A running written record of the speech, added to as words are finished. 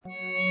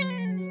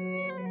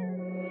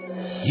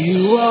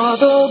You are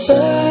the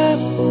bed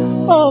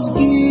of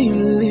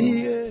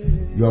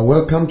Gilead. You are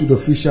welcome to the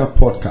official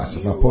podcast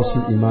of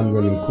Apostle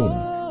Emmanuel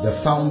Nkum, the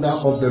founder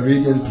of the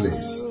Radiant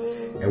Place,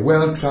 a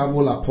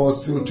well-traveled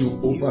apostle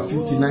to over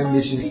 59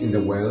 nations in the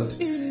world,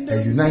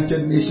 a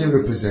United Nations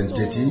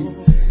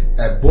representative,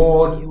 a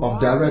board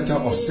of director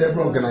of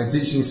several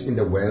organizations in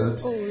the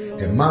world,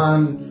 a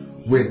man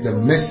with the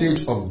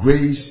message of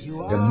grace,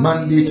 the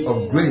mandate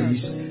of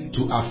grace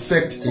to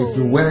affect,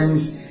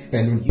 influence,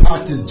 and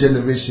impart his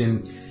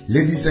generation.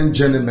 Ladies and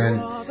gentlemen,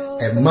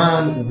 a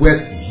man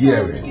worth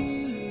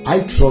hearing. I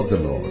trust the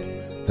Lord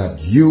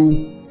that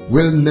you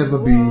will never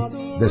be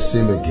the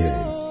same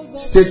again.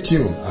 Stay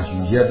tuned as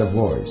you hear the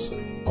voice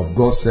of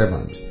God's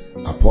servant,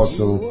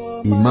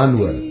 Apostle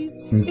Emmanuel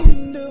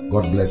Nkum.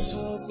 God bless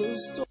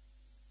you.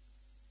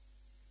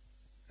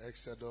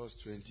 Exodus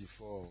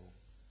 24,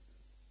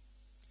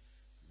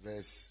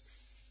 verse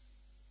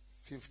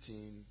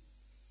 15,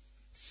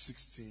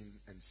 16,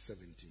 and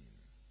 17.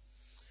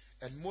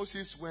 And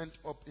Moses went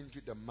up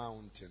into the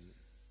mountain,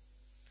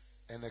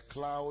 and a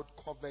cloud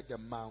covered the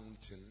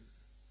mountain,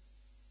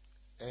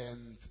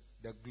 and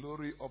the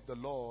glory of the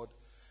Lord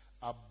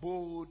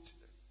abode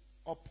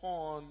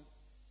upon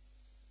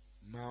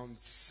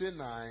Mount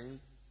Sinai,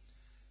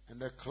 and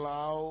the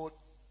cloud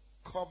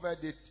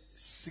covered it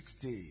 6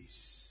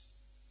 days.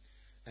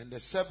 And the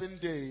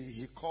seventh day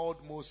he called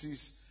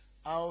Moses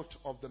out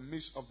of the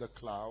midst of the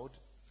cloud,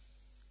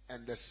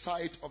 and the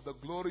sight of the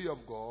glory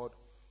of God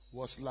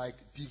was like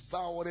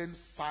devouring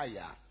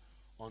fire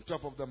on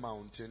top of the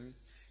mountain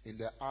in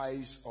the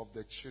eyes of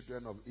the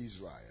children of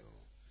Israel.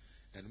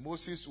 And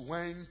Moses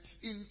went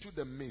into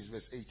the midst,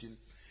 verse 18,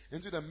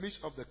 into the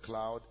midst of the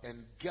cloud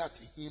and got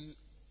him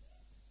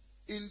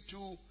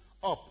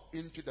up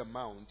into the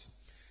mount.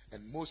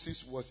 And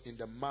Moses was in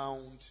the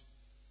mount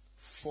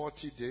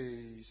 40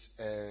 days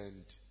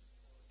and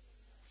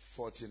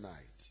 40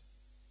 nights.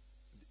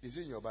 Is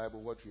it in your Bible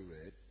what we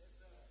read?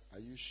 Are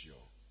you sure?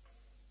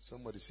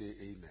 Somebody say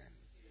amen.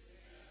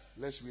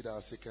 Let's read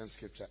our second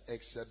scripture,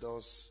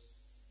 Exodus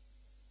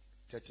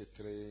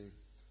 33,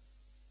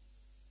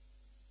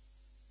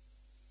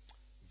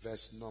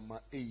 verse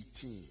number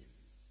 18.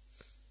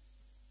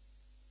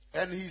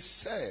 And he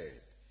said,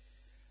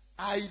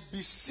 I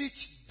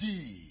beseech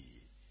thee,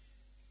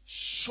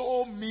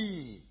 show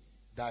me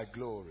thy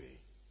glory.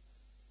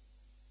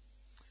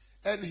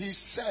 And he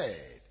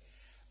said,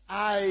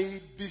 I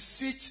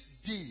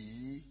beseech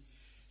thee,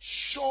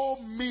 show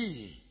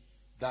me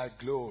thy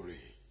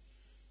glory.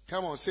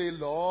 Come on, say,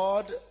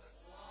 Lord,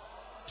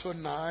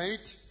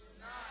 tonight,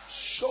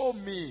 show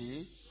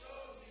me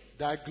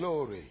thy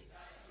glory.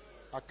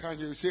 I can't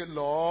hear you. Say,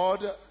 Lord,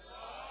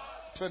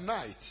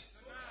 tonight,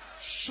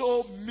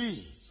 show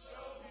me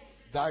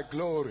thy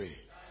glory.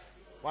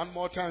 One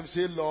more time,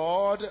 say,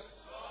 Lord,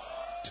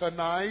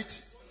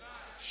 tonight,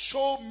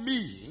 show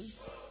me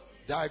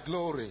thy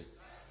glory.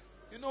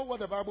 You know what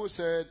the Bible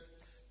said?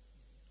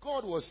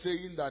 God was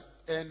saying that,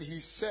 and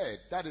he said,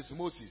 that is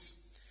Moses,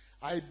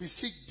 I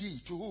beseech thee,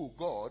 to who?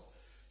 God,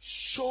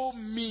 show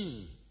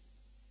me.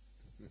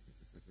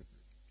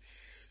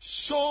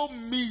 Show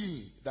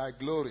me thy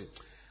glory.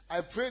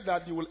 I pray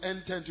that you will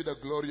enter into the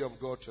glory of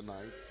God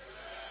tonight.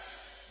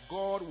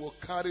 God will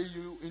carry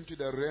you into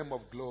the realm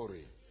of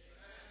glory.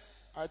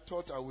 I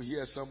thought I would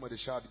hear somebody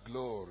shout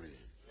glory.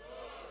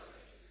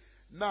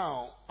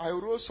 Now, I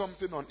wrote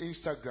something on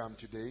Instagram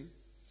today.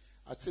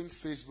 I think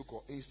Facebook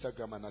or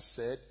Instagram, and I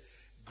said,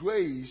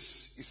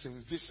 grace is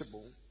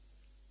invisible,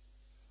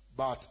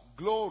 but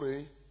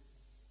glory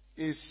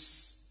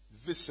is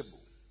visible.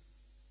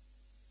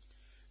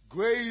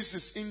 Grace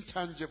is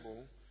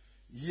intangible,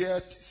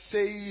 yet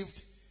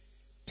saved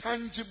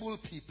tangible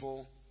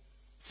people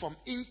from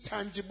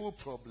intangible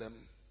problem.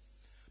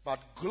 But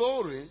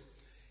glory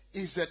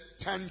is a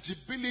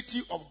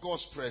tangibility of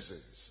God's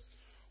presence.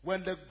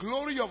 When the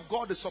glory of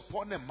God is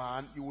upon a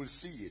man, you will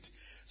see it.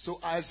 So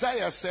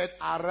Isaiah said,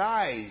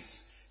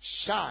 arise,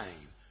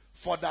 shine,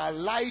 for thy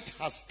light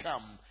has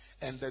come,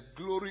 and the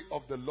glory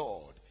of the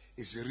Lord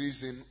is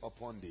risen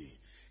upon thee.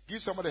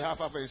 Give somebody half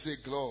and say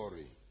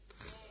glory.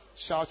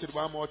 Shout it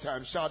one more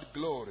time. Shout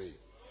glory.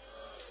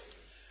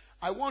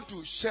 I want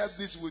to share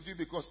this with you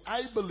because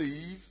I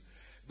believe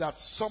that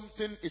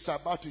something is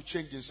about to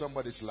change in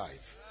somebody's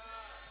life.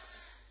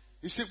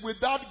 You see,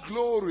 without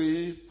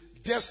glory,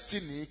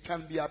 destiny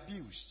can be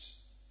abused.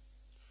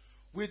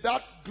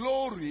 Without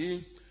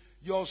glory,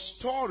 your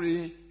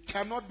story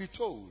cannot be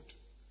told.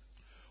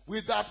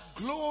 Without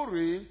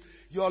glory,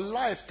 your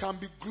life can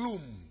be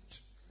gloomed.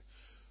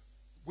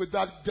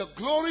 Without the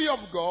glory of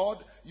God,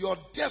 your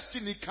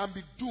destiny can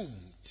be doomed.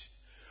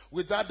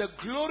 Without the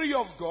glory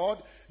of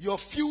God, your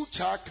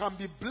future can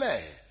be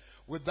blurred.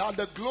 Without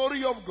the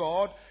glory of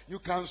God, you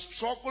can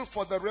struggle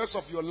for the rest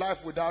of your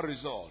life without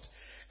result.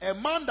 A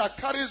man that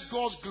carries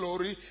God's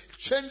glory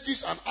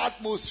changes an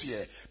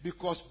atmosphere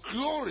because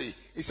glory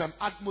is an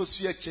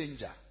atmosphere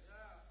changer.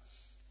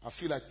 I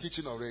feel like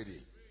teaching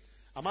already.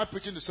 Am I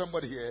preaching to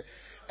somebody here?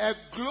 A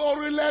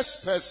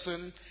gloryless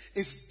person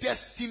is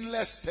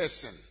destineless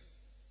person.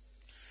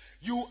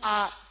 You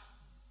are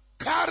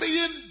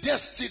carrying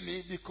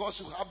destiny because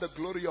you have the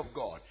glory of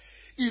God.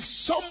 If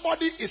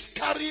somebody is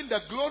carrying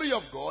the glory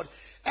of God,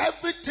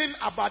 everything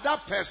about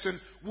that person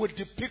would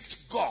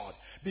depict God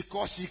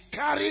because he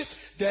carries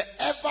the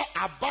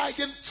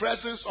ever-abiding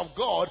presence of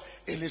God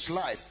in his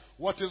life.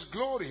 What is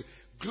glory?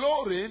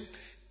 Glory,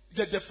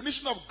 the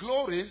definition of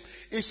glory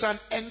is an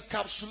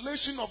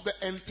encapsulation of the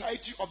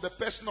entirety of the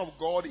person of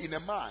God in a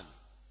man.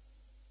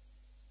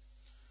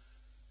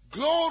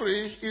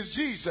 Glory is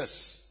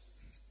Jesus.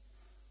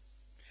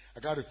 I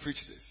got to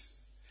preach this.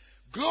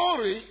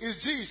 Glory is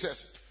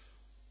Jesus.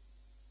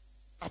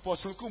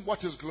 Apostle Kum,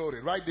 what is glory?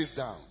 Write this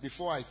down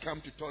before I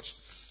come to touch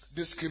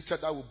this scripture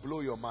that will blow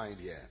your mind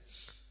here.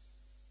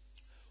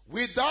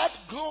 Without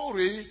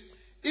glory,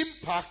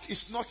 impact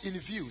is not in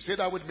view. Say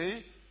that with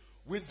me.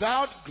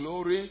 Without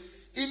glory,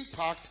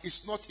 impact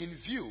is not in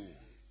view.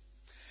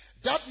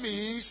 That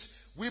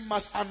means we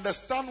must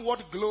understand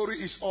what glory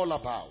is all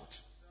about.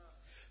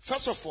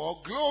 First of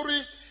all,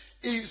 glory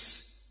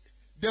is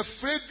the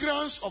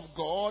fragrance of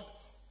God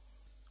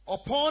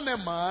upon a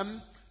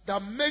man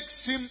that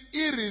makes him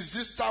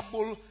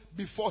irresistible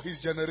before his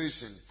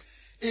generation.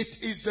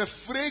 It is the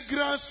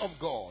fragrance of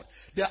God,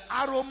 the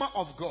aroma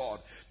of God,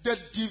 the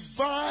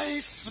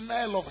divine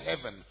smell of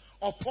heaven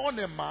upon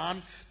a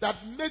man that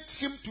makes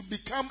him to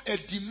become a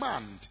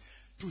demand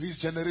to his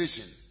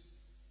generation.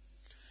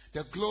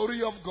 The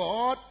glory of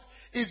God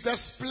is the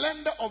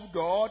splendor of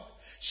God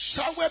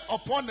showered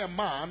upon a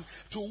man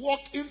to walk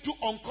into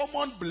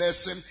uncommon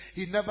blessing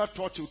he never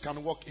thought he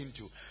can walk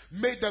into.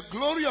 May the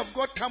glory of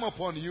God come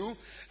upon you,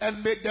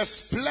 and may the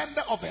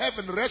splendor of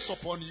heaven rest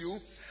upon you,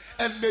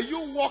 and may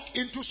you walk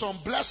into some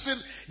blessing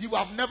you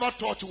have never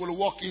thought you will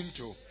walk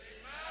into.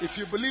 If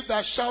you believe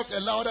that, shout a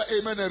louder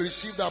amen and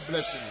receive that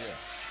blessing here.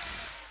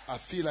 I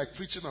feel like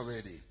preaching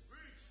already.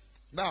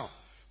 Now,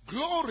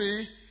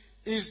 glory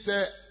is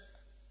the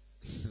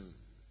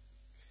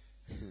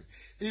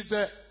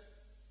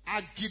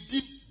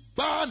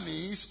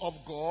agidibanis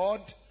of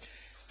God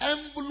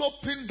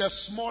enveloping the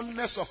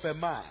smallness of a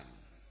man.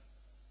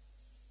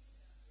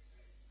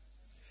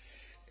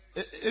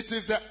 It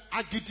is the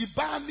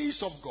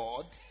agidibanis of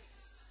God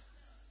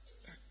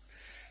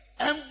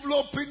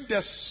enveloping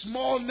the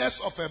smallness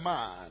of a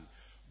man.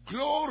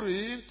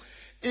 Glory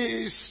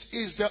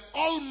is the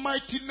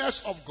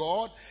almightiness of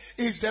God,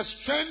 is the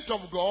strength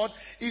of God,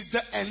 is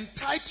the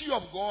entirety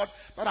of God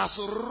that has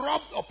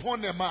rubbed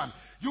upon a man.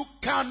 You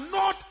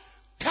cannot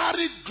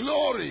carry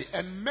glory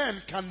and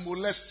men can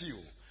molest you.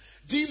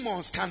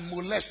 Demons can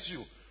molest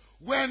you.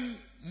 When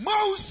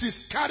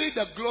Moses carried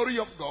the glory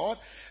of God,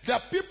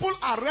 the people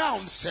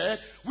around said,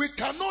 we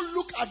cannot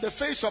look at the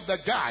face of the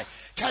guy.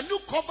 Can you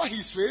cover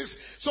his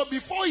face? So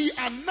before he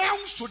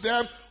announced to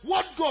them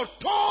what God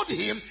told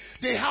him,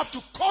 they have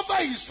to cover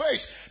his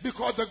face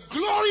because the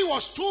glory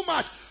was too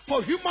much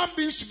for human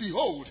beings to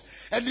behold.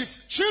 And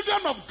if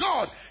children of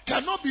God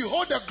cannot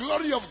behold the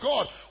glory of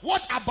God,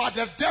 what about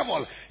the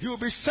devil? He will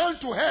be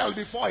sent to hell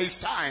before his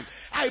time.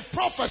 I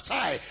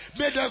prophesy,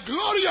 may the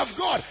glory of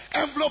God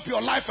envelop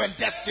your life and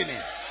destiny.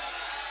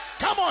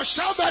 Come on,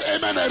 shout that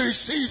amen and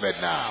receive it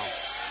now.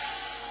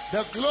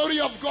 The glory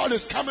of God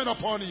is coming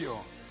upon you.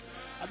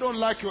 I don't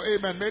like your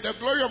amen. May the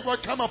glory of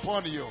God come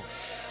upon you.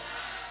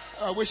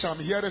 I wish I'm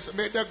hearing.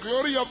 May the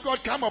glory of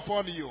God come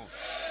upon you.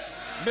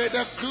 May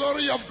the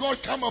glory of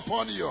God come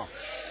upon you.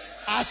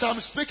 As I'm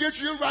speaking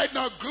to you right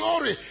now,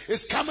 glory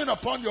is coming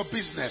upon your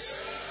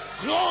business.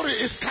 Glory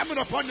is coming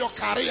upon your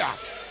career.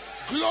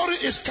 Glory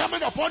is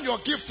coming upon your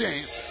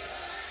giftings.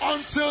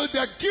 Until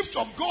the gift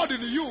of God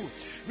in you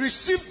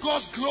receive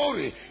God's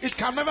glory, it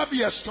can never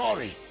be a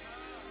story.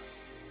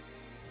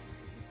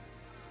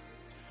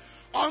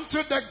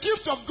 Until the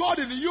gift of God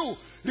in you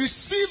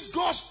receives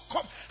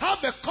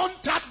have a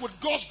contact with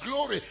God's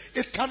glory,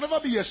 it can never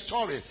be a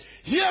story.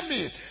 Hear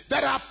me.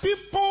 There are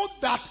people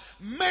that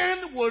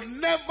men will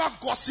never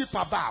gossip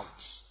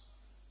about.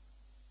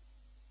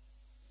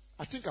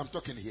 I think I'm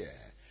talking here.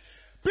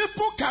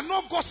 People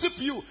cannot gossip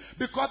you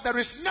because there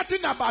is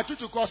nothing about you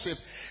to gossip.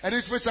 And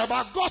if it's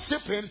about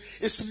gossiping,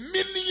 it's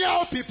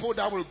menial people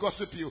that will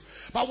gossip you.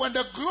 But when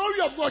the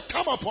glory of God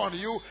come upon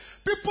you,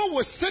 people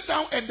will sit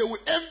down and they will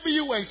envy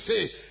you and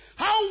say,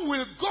 how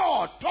will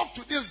God talk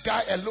to this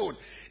guy alone?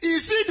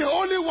 Is he the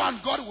only one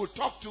God will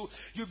talk to?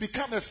 You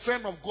become a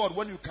friend of God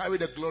when you carry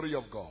the glory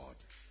of God.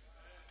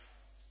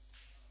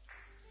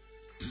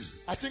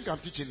 I think I'm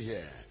teaching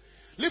here.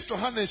 Lift your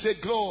hand and say,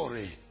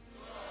 glory.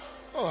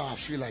 Oh, I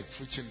feel like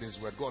preaching this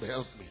word. God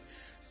help me.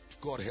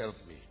 God help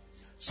me.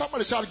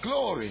 Somebody shout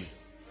glory.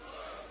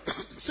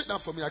 Sit down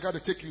for me. I got to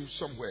take you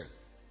somewhere.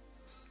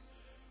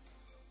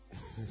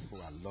 Oh,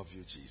 I love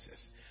you,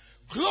 Jesus.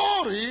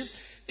 Glory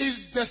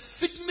is the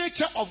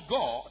signature of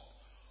God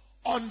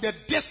on the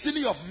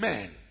destiny of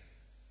man.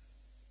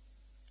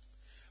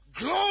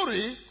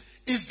 Glory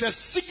is the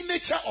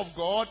signature of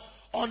God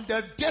on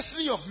the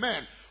destiny of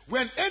man.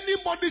 When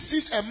anybody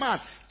sees a man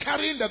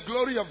carrying the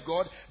glory of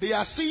God, they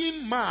are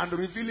seeing man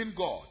revealing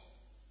God.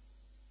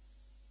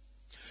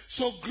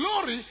 So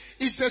glory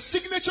is the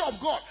signature of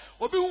God.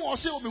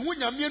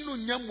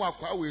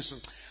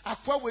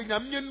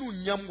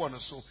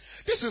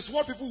 This is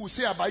what people will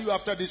say about you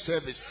after this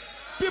service.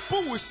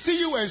 People will see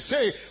you and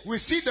say, we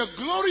see the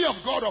glory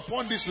of God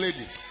upon this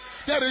lady.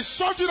 There is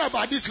something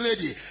about this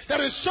lady.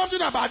 There is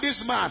something about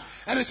this man.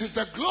 And it is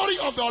the glory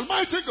of the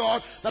Almighty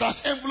God that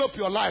has enveloped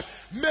your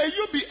life. May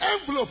you be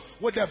enveloped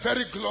with the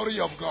very glory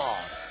of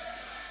God.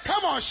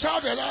 Come on,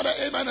 shout a louder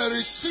amen and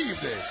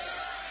receive this.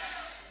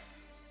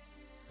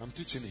 I'm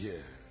teaching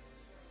here.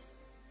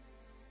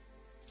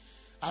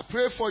 I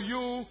pray for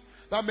you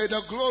that may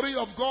the glory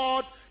of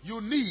God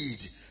you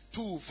need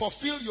to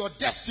fulfill your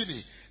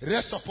destiny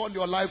rest upon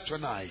your life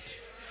tonight.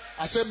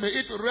 I said, may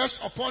it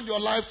rest upon your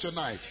life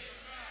tonight.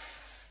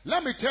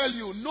 Let me tell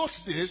you, note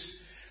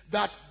this,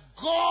 that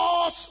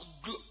God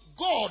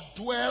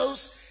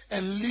dwells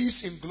and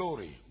lives in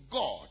glory.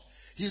 God,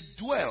 He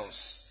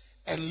dwells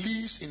and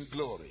lives in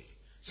glory.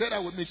 Say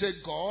that with me. Say,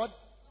 God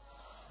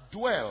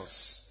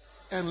dwells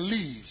and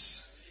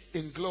lives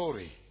in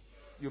glory.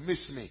 You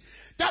miss me.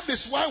 That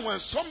is why when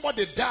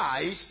somebody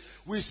dies,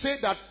 we say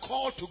that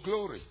call to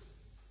glory.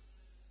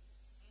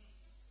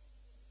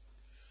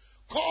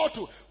 Call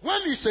to.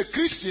 When he's a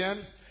Christian,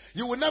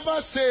 you will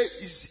never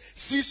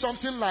see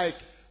something like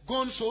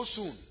gone so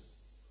soon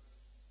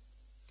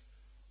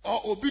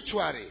or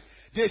obituary.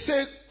 They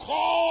say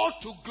call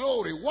to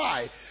glory.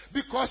 Why?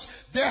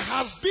 Because there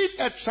has been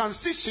a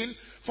transition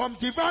from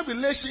human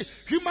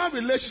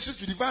relationship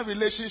to divine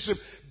relationship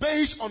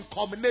based on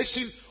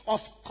combination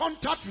of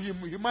contact with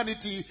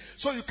humanity,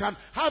 so you can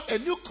have a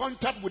new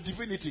contact with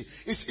divinity.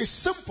 It's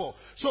simple.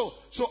 So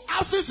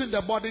absence in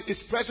the body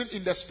is present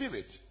in the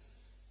spirit.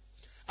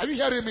 Are you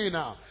hearing me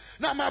now?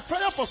 Now, my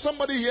prayer for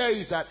somebody here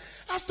is that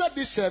after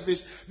this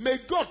service, may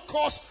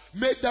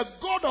the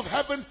God of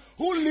heaven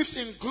who lives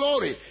in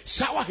glory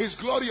shower His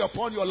glory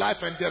upon your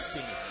life and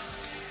destiny.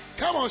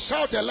 Come on,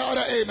 shout a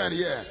louder amen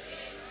here.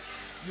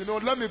 You know,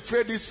 let me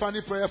pray this funny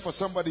prayer for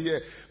somebody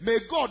here. May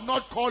God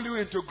not call you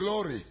into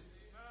glory,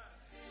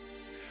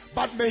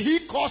 but may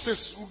He cause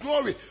His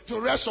glory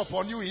to rest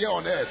upon you here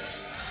on earth.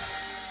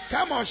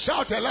 Come on,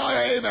 shout a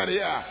louder amen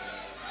here.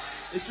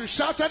 If you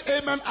shouted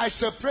amen, I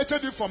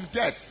separated you from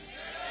death.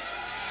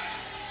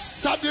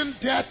 Sudden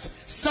death,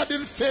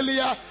 sudden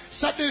failure,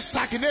 sudden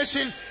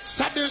stagnation,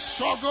 sudden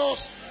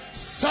struggles,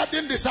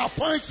 sudden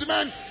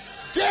disappointment,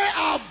 they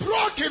are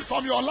broken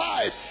from your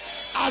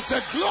life as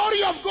the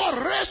glory of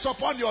God rests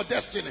upon your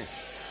destiny.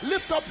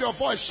 Lift up your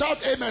voice, shout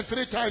amen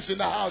 3 times in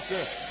the house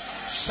here.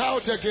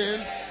 Shout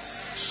again,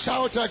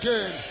 shout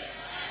again.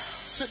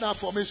 Sit down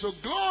for me. So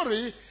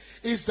glory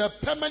is the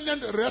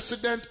permanent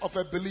resident of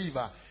a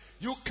believer.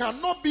 You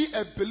cannot be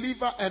a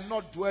believer and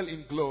not dwell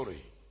in glory.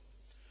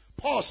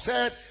 Paul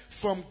said,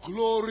 from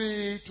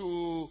glory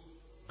to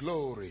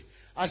glory.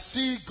 I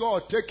see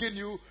God taking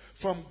you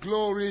from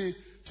glory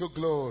to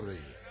glory.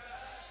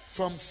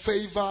 From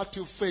favor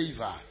to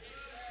favor.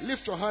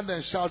 Lift your hand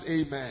and shout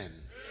amen.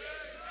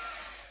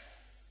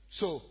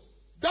 So,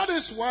 that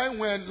is why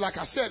like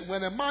I said,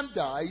 when a man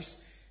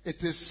dies,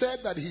 it is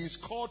said that he is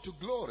called to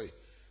glory.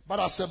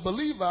 But as a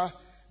believer,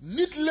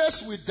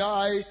 needless we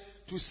die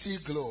to see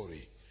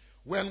glory.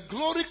 When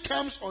glory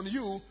comes on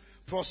you,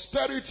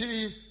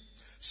 prosperity,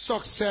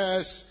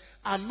 success,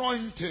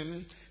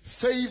 anointing,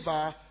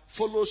 favor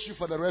follows you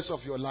for the rest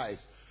of your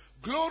life.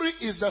 Glory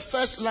is the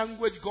first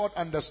language God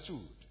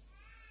understood.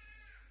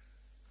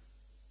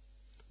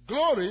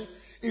 Glory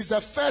is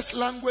the first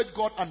language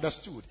God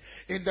understood.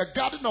 In the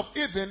Garden of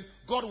Eden,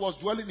 God was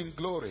dwelling in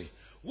glory.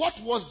 What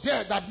was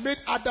there that made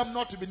Adam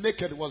not to be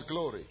naked was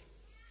glory.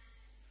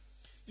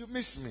 You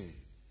miss me.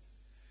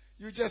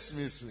 You just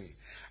miss me.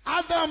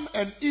 Adam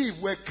and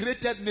Eve were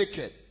created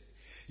naked.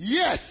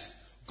 Yet,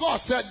 God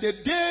said, the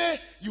day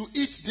you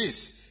eat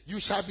this, you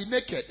shall be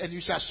naked and you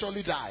shall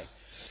surely die.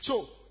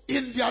 So,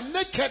 in their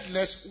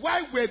nakedness,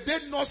 why were they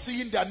not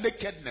seeing their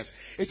nakedness?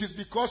 It is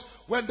because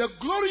when the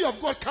glory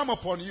of God come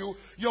upon you,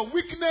 your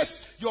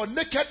weakness, your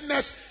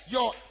nakedness,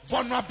 your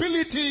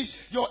vulnerability,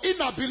 your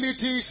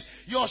inabilities,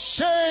 your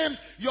shame,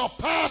 your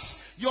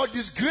past, your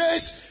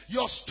disgrace,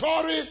 your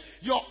story,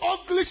 your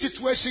ugly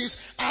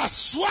situations are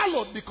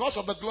swallowed because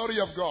of the glory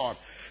of God.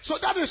 So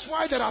that is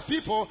why there are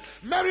people.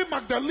 Mary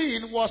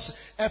Magdalene was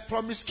a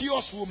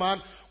promiscuous woman.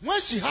 When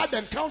she had an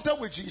encounter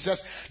with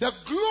Jesus, the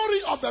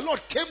glory of the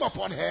Lord came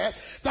upon her,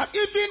 that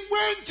even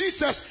when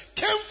Jesus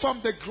came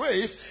from the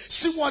grave,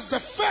 she was the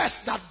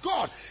first that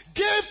God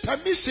gave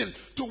permission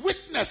to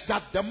witness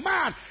that the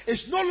man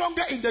is no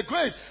longer in the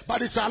grave,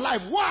 but is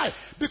alive. Why?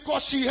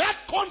 Because she had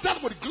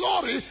contact with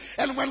glory,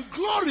 and when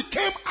glory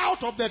came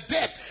out of the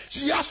dead,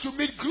 she has to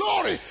meet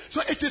glory. So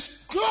it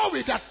is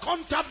glory that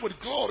contact with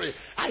glory.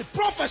 I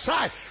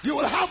prophesy you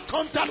will have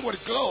contact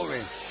with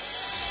glory.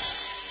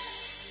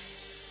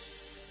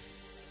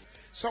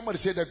 Somebody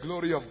say the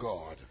glory of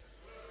God.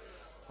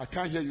 I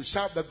can't hear you.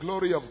 Shout the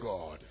glory of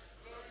God.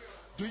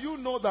 Do you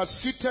know that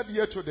seated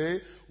here today,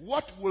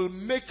 what will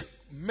make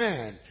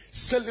men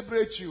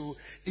celebrate you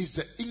is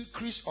the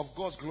increase of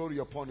God's glory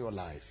upon your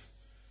life?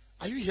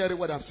 Are you hearing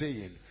what I'm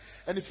saying?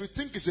 And if you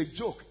think it's a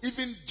joke,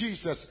 even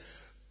Jesus,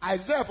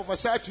 Isaiah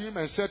prophesied to him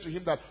and said to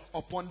him that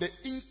upon the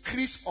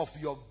increase of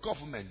your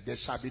government, there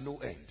shall be no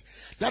end.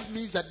 That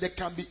means that there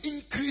can be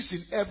increase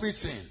in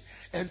everything.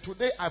 And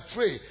today I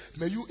pray,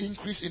 may you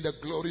increase in the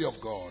glory of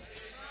God.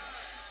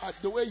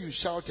 The way you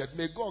shouted,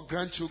 may God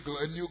grant you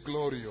a new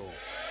glory. Oh.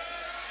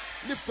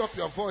 Lift up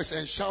your voice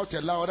and shout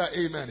a louder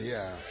amen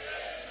here.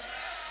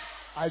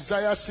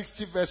 Isaiah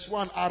 60 verse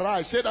 1,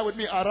 arise. Say that with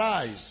me,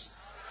 arise.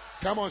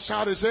 Come on,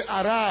 shout it, say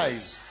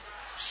arise.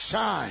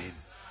 Shine.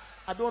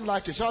 I don't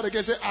like it. Shout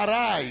again, say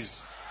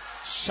arise.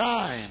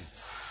 Shine.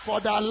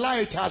 For the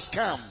light has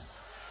come.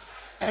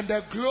 And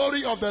the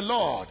glory of the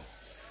Lord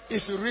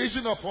is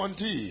risen upon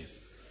thee.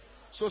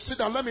 So sit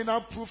down. Let me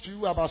now prove to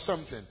you about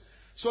something.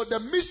 So the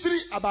mystery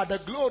about the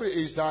glory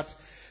is that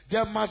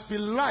there must be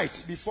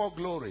light before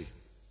glory.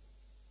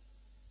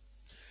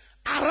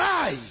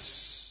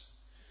 Arise,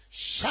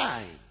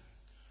 shine,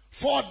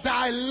 for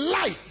thy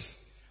light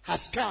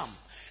has come,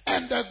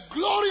 and the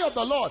glory of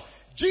the Lord,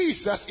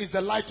 Jesus, is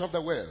the light of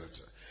the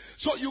world.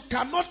 So you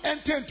cannot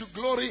enter into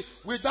glory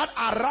without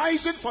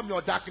arising from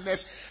your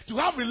darkness to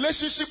have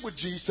relationship with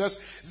Jesus.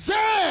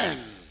 Then,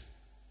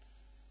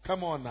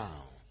 come on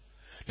now,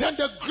 then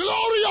the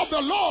glory of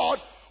the Lord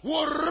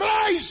will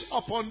rise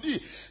upon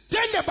thee.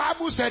 Then the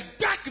Bible said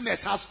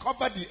darkness has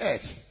covered the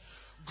earth,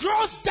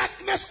 gross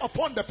darkness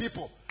upon the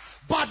people.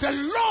 But the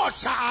Lord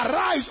shall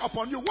arise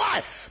upon you.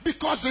 Why?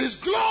 Because his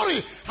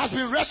glory has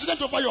been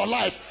resident over your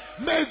life.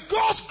 May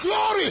God's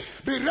glory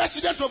be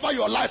resident over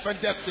your life and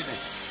destiny.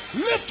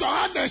 Lift your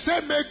hand and say,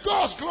 may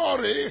God's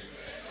glory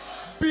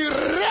be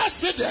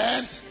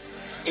resident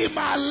in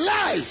my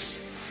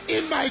life,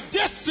 in my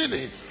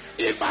destiny,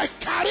 in my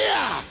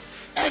career,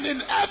 and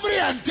in every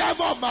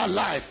endeavor of my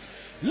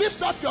life.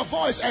 Lift up your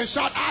voice and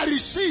shout, I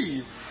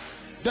receive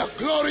the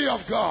glory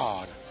of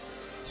God.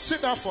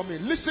 Sit down for me.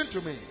 Listen to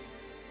me.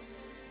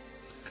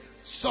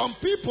 Some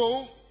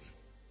people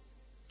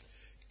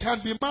can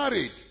be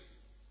married,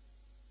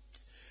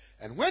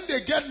 and when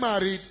they get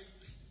married,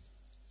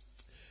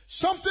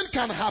 something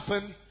can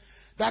happen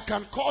that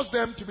can cause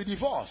them to be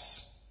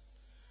divorced.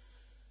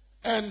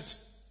 And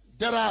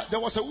there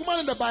was a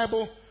woman in the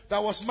Bible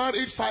that was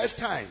married 5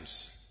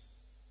 times.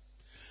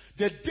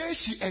 The day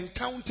she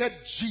encountered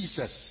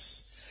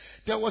Jesus,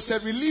 there was a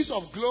release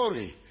of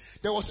glory.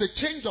 There was a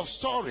change of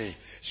story.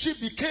 She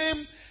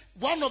became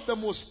one of the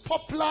most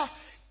popular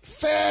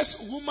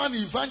first woman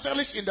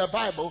evangelist in the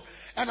Bible.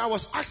 And I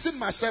was asking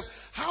myself,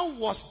 how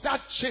was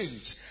that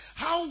change?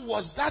 How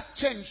was that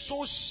change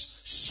so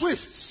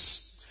swift?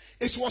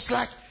 It was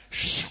like,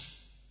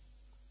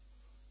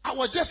 I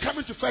was just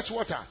coming to fetch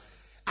water.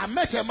 I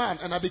met a man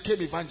and I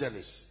became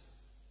evangelist.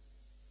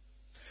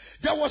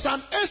 There was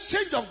an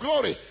exchange of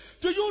glory.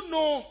 Do you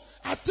know,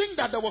 I think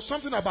that there was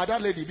something about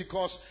that lady,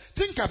 because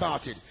think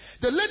about it.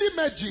 The lady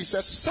met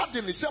Jesus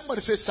suddenly.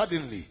 Somebody say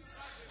suddenly.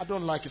 I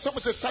don't like it.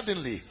 Somebody say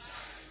suddenly.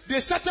 They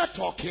started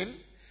talking,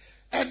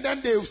 and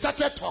then they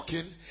started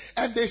talking,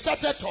 and they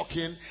started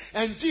talking,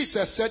 and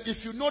Jesus said,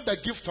 if you know the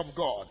gift of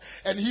God,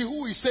 and he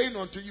who is saying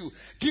unto you,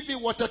 give me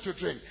water to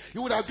drink,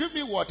 you would have given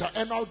me water,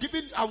 and I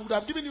would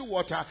have given you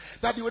water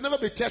that you will never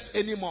be thirsty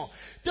anymore.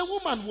 The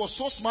woman was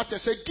so smart and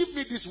said, give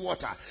me this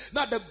water.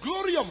 Now the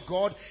glory of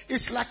God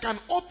is like an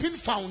open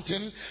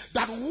fountain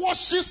that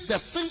washes the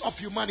sin of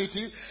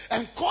humanity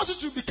and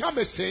causes you to become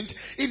a saint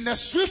in the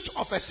swift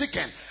of a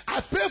second.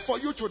 I pray for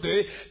you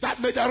today that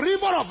may the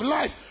river of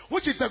life,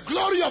 which is the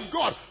glory of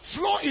God,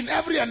 flow in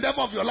every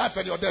endeavor of your life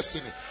and your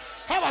destiny.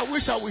 How I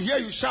wish I would hear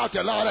you shout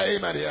a louder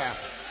amen here.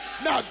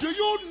 Now, do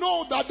you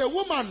know that the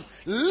woman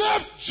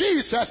left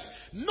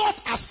Jesus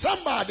not as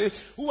somebody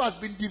who has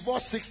been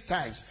divorced 6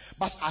 times,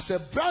 but as a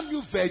brand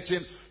new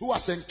virgin who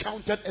has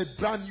encountered a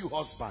brand new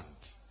husband?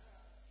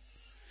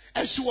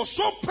 And she was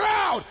so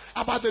proud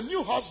about the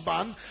new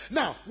husband.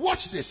 Now,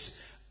 watch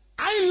this.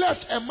 I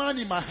left a man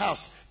in my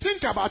house.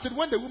 Think about it.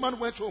 When the woman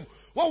went home,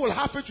 what will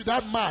happen to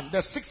that man, the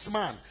 6th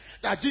man,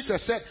 that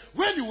Jesus said,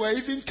 when you were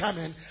even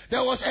coming,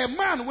 there was a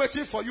man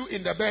waiting for you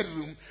in the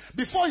bedroom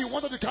before you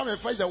wanted to come and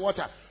fetch the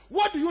water.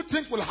 What do you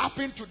think will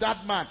happen to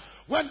that man?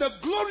 When the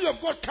glory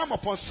of God come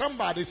upon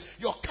somebody,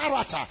 your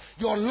character,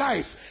 your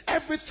life,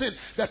 everything,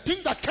 the thing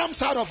that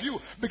comes out of you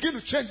begin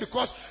to change,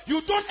 because you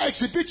don't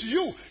exhibit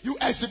you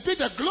exhibit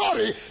the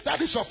glory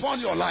that is upon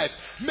your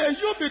life. May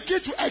you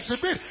begin to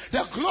exhibit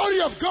the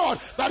glory of God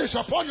that is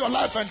upon your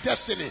life and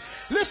destiny.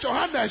 Lift your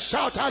hand and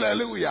shout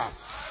hallelujah.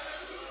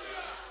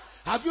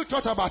 Have you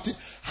thought about it?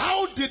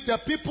 How did the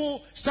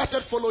people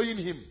started following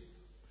him?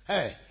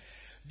 Hey,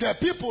 the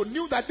people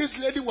knew that this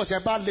lady was a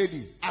bad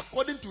lady,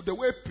 according to the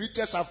way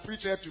preachers have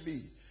preached her to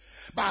be.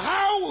 But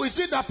how is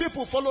it that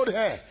people followed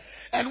her?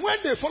 And when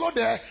they followed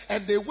her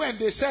and they went,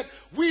 they said,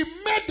 we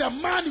met the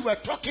man you were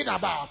talking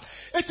about.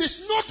 It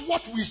is not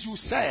what you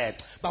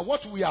said, but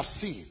what we have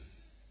seen.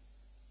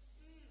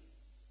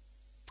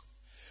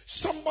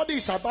 Somebody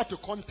is about to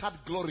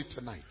contact glory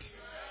tonight.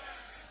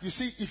 You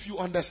see, if you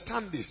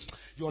understand this,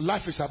 your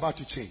life is about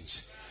to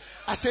change.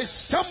 I say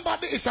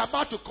somebody is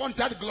about to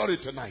contact glory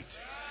tonight.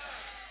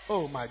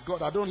 Oh my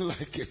God, I don't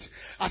like it.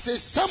 I say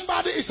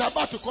somebody is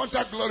about to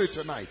contact glory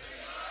tonight.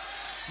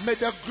 May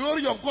the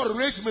glory of God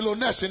raise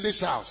millionaires in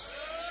this house.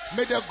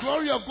 May the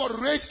glory of God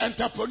raise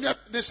entrepreneurs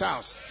in this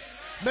house.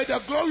 May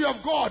the glory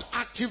of God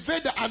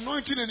activate the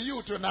anointing in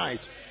you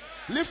tonight.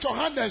 Lift your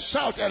hand and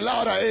shout a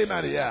louder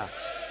amen here.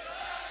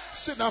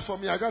 Sit down for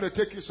me. I got to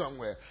take you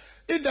somewhere.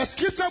 In the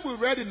scripture we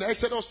read in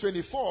Exodus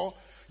 24,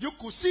 you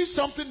could see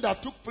something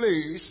that took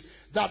place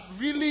that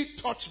really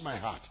touched my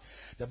heart.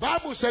 The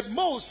Bible said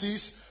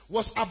Moses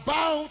was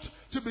about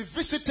to be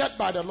visited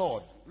by the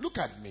Lord. Look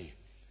at me.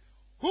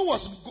 Who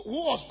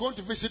was going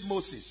to visit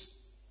Moses?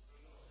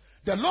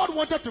 The Lord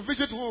wanted to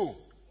visit who?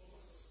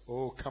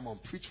 Oh, come on,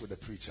 preach with the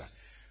preacher.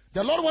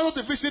 The Lord wanted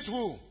to visit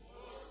who?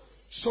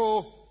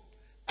 So,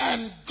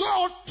 and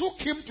God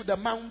took him to the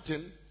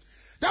mountain.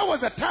 That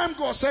was the time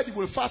God said he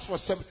will fast for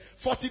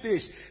 40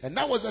 days. And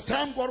that was the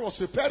time God was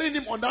preparing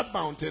him on that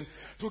mountain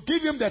to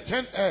give him the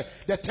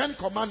 10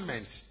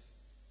 commandments.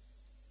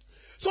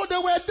 So they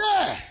were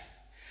there.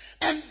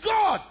 And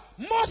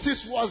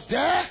Moses was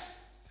there.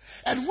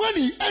 And when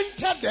he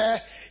entered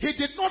there, he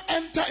did not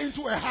enter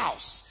into a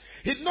house.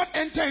 He did not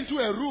enter into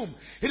a room.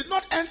 He did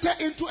not enter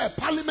into a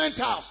parliament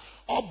house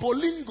or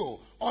Bolingo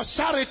or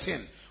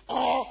Sheraton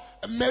or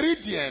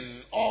Meridian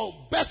or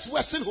Best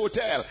Western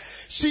Hotel.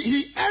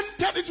 He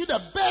entered into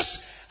the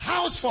best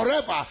house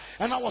forever.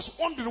 And I was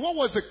wondering, what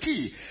was the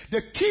key?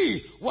 The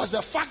key was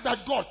the fact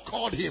that God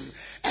called him.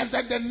 And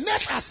then the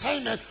next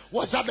assignment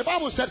was that the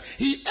Bible said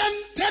he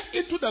entered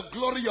into the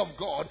glory of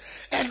God.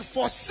 And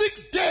for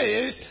 6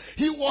 days,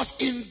 he was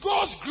in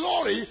God's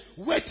glory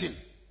waiting.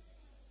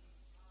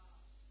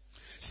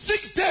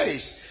 6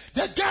 days.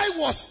 The guy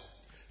was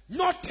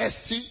not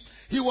thirsty.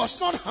 He was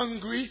not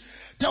hungry.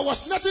 There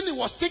was nothing he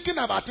was thinking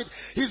about it.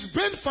 His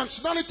brain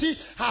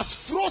functionality has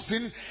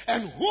frozen,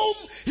 and whom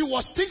he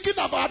was thinking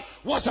about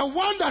was the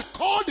one that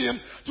called him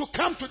to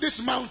come to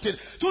this mountain.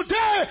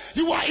 Today,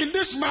 you are in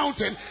this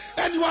mountain,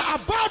 and you are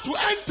about to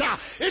enter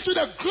into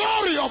the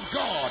glory of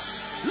God.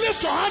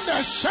 Lift your hand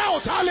and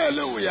shout,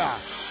 hallelujah.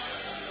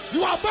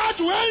 You are about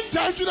to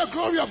enter into the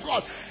glory of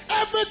God.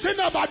 Everything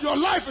about your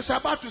life is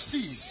about to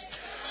cease.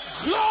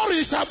 Glory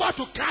is about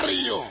to carry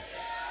you.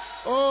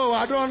 Oh,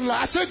 I don't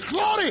lie. I said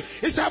glory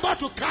is about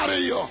to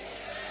carry you.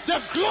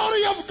 The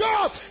glory of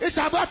God is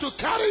about to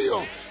carry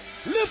you.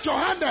 Lift your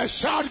hand and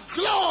shout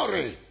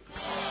glory.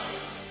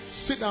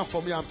 Sit down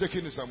for me. I'm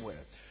taking you somewhere.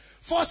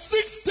 For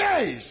 6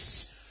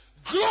 days,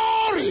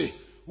 glory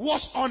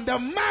was on the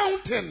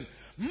mountain.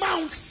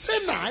 Mount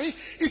Sinai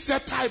is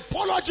a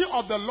typology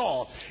of the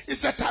law.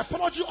 It's a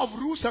typology of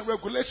rules and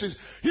regulations,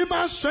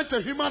 human strength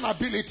and human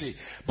ability.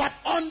 But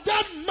on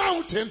that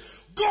mountain,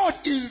 God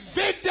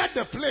invaded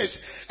the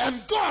place,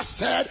 and God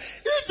said,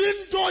 even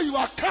though you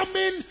are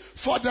coming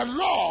for the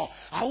law,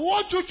 I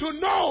want you to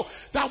know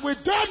that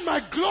without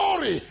my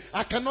glory,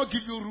 I cannot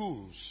give you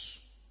rules.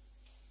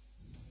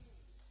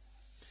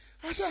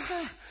 I said,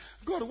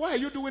 God, why are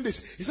you doing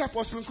this? He said,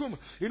 Apostle Nkum,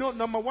 you know,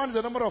 number 1 is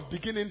the number of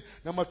beginning,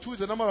 number 2 is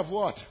the number of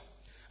what?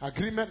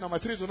 Agreement, number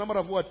 3 is the number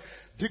of what?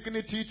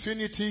 Dignity,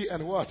 Trinity,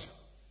 and what?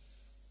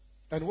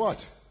 And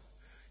what?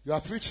 You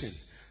are preaching.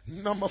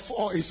 Number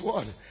 4 is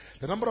what?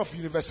 The number of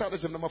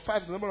universalism. Number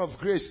 5, the number of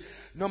grace.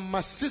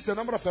 Number 6, the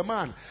number of a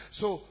man.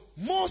 So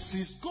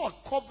Moses, God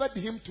covered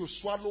him to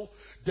swallow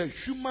the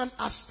human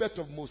aspect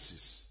of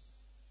Moses.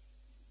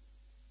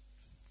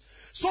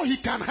 So he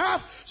can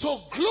have, so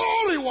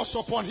glory was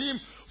upon him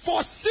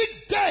for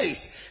 6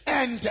 days.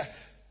 And,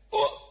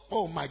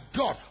 oh my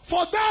God,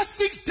 for that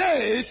 6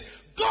 days,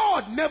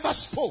 God never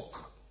spoke.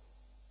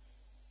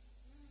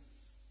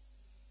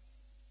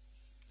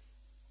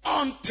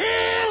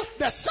 Until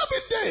the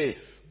 7th day,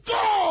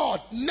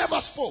 God never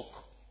spoke.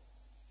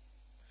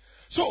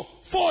 So,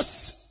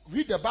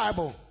 read the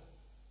Bible.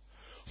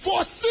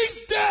 For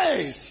 6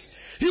 days,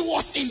 he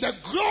was in the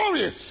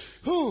glory.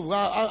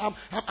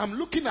 I'm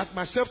looking at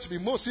myself to be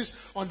Moses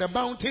on the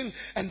mountain,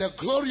 and the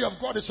glory of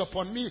God is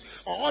upon me.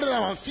 All that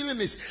I'm feeling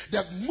is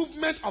the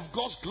movement of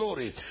God's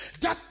glory.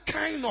 That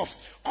kind of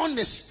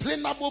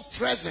unexplainable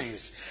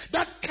presence.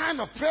 That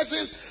kind of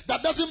presence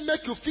that doesn't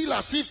make you feel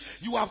as if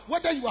you have,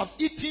 whether you have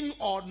eaten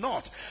or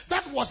not.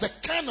 That was the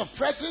kind of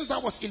presence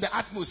that was in the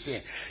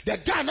atmosphere. The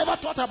guy never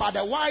thought about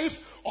the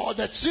wife or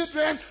the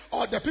children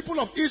or the people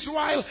of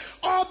Israel.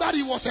 All that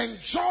he was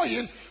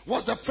enjoying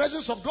was the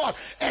presence of God.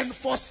 And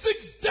for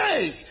 6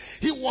 days,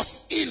 he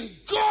was in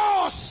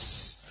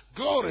God's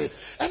glory.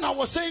 And I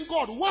was saying,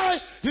 God,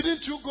 why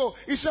didn't you go?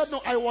 He said,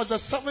 no, I was the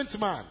 7th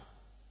man.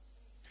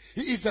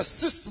 He is the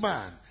 6th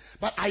man,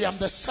 but I am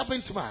the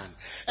 7th man.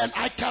 And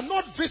I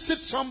cannot visit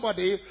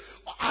somebody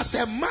as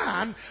a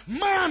man.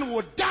 Man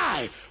would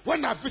die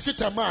when I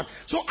visit a man.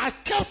 So I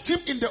kept him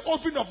in the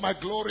oven of my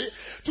glory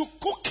to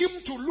cook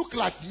him to look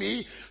like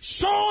me,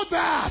 so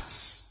that,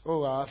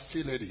 oh, I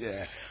feel it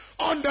here.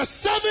 On the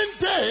 7th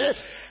day,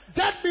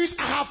 that means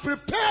I have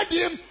prepared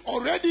him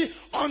already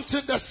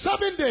until the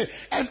 7th day.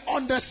 And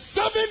on the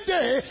 7th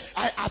day,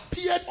 I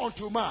appeared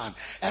unto man.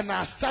 And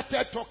I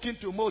started talking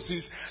to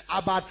Moses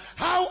about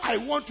how I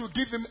want to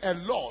give him a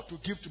law to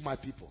give to my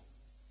people.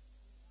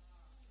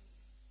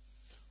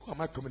 Who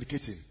am I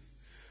communicating?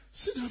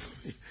 Sit down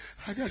for me.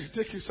 I got to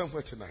take you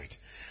somewhere tonight.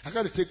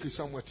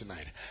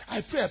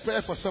 I pray a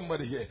prayer for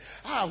somebody here.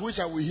 I wish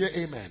I would hear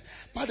amen.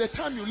 By the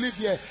time you leave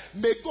here,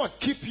 may God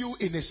keep you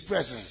in His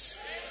presence.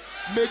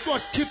 May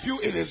God keep you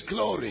in His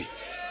glory.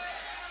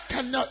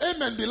 Can now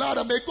amen be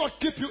louder? May God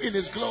keep you in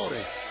His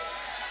glory.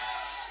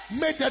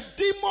 May the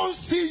demons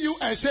see you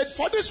and say,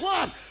 for this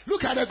one,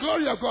 look at the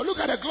glory of God. Look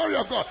at the glory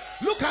of God.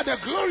 Look at the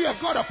glory of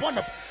God upon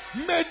them.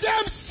 May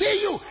them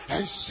see you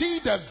and see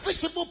the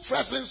visible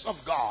presence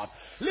of God.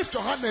 Lift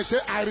your hand and say,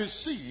 I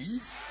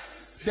receive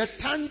the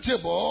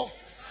tangible,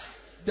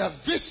 the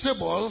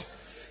visible,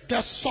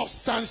 the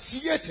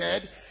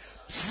substantiated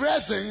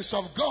presence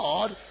of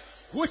God,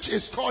 which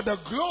is called the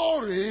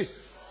glory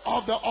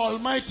of the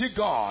Almighty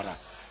God.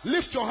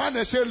 Lift your hand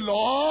and say,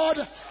 Lord,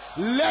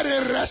 let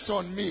it rest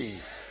on me.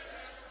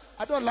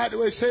 I don't like the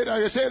way you say that.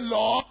 You say,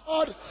 Lord,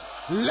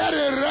 let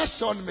it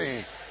rest on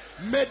me.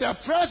 May the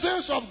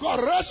presence of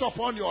God rest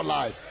upon your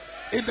life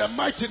in the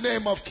mighty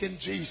name of King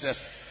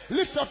Jesus.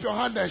 Lift up your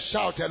hand and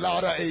shout a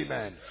louder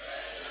amen.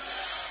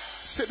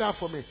 Sit down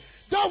for me.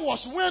 That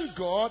was when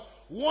God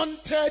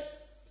wanted,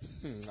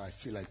 I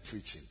feel like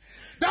preaching.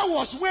 That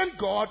was when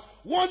God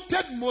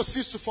wanted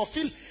Moses to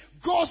fulfill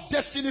God's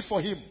destiny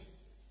for him.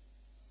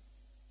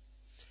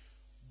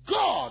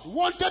 God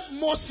wanted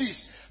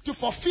Moses to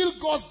fulfill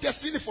God's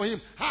destiny for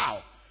him.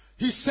 How?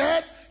 He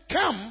said,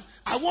 come,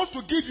 I want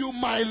to give you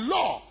my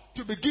law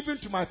to be given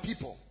to my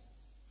people.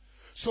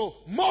 So,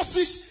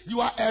 Moses,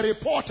 you are a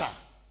reporter.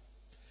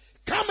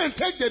 Come and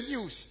take the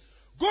news.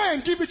 Go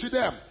and give it to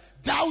them.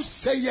 Thou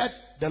sayest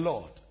the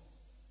Lord.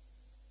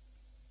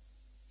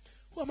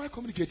 Who am I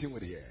communicating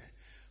with here?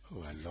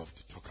 Oh, I love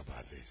to talk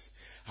about this.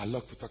 I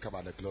love to talk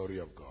about the glory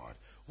of God.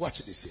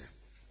 Watch this here.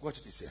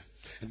 Watch this here.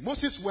 And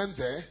Moses went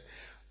there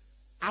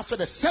after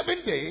the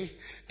 7th day,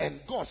 and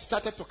God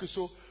started talking.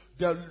 So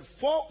the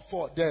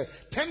the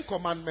 10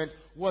 commandment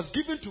was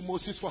given to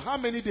Moses for how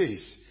many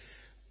days?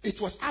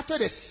 It was after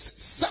the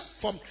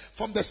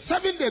from the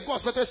 7th day God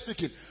started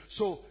speaking.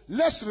 So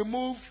let's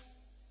remove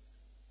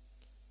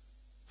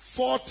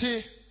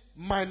 40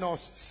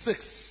 minus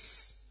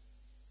 6.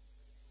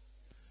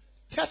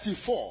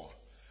 34.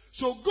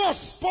 So God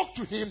spoke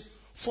to him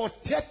for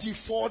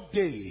 34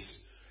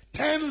 days.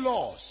 10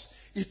 laws.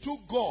 It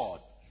took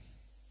God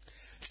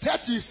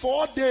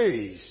 34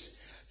 days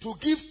to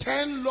give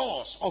 10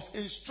 laws of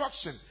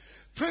instruction,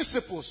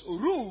 principles,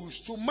 rules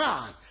to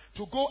man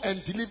to go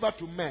and deliver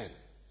to men.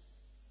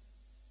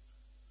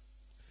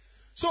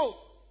 So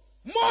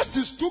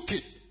Moses took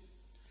it,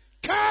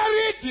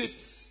 carried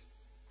it,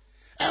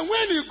 and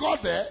when he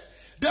got there,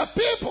 the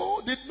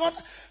people did not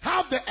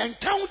have the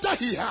encounter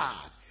he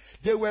had.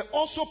 They were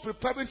also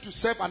preparing to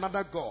serve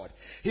another God.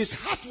 His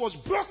heart was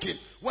broken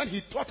when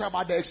he thought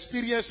about the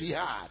experience he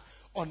had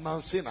on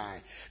Mount Sinai.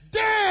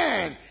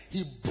 Then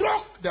he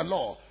broke the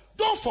law.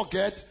 Don't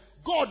forget,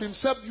 God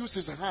himself used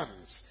his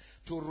hands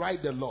to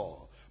write the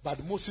law.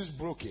 But Moses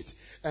broke it.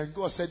 And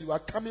God said, you are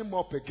coming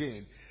up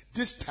again.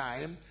 This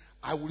time,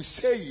 I will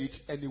say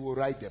it and he will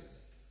write them.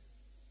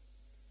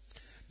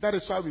 That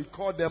is why we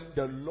call them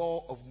the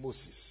law of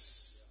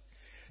Moses.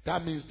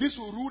 That means this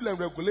rule and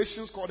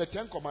regulations called the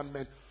 10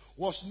 Commandments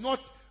was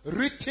not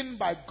written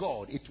by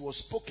God. It was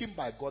spoken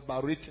by God,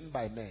 but written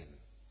by men.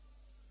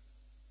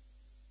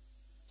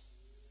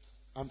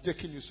 I'm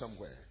taking you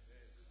somewhere.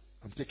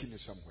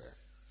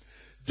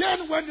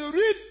 Then when you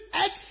read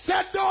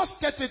Exodus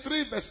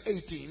 33 verse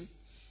 18,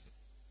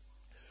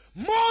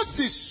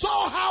 Moses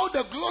saw how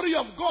the glory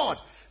of God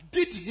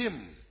did him.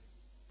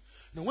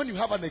 Now when you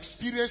have an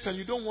experience and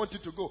you don't want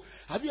it to go,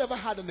 have you ever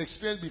had an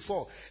experience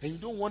before and you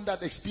don't want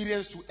that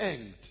experience to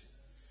end?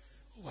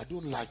 Oh, I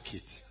don't like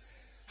it.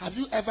 Have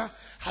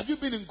you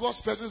been in God's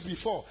presence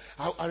before?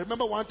 I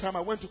remember one time I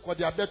went to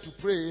Kodiabe to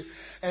pray,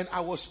 and I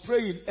was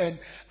praying and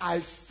I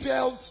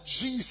felt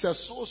Jesus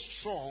so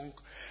strong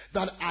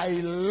that I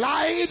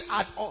lied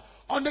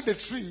under the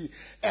tree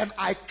and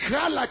I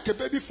cried like a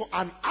baby for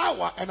an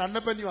hour, and I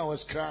never knew I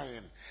was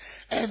crying.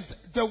 And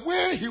the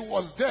way he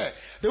was there,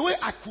 the way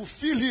I could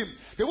feel him,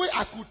 the way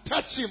I could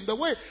touch him, the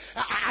way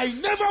I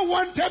never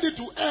wanted it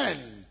to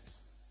end.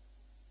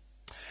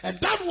 And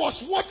that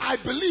was what I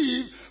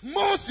believe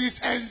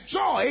Moses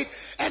enjoyed.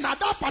 And at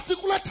that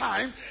particular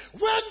time,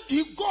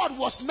 when God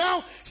was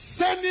now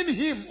sending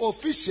him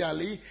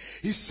officially,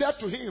 he said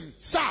to him,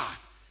 sir,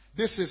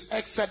 this is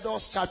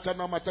Exodus chapter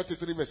number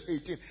 33 verse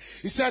 18.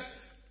 He said,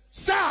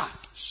 sir,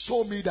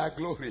 show me that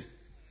glory.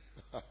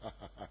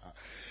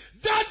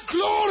 That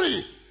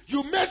glory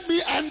you made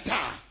me enter,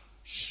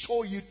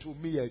 show it to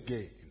me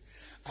again.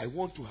 I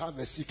want to have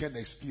a second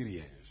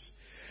experience.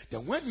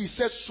 Then when he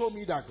said, show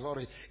me that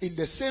glory, in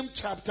the same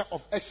chapter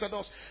of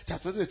Exodus,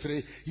 chapter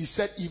 33, he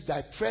said, if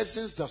thy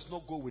presence does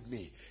not go with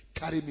me,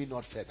 carry me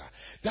not further.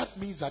 That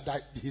means that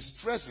his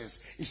presence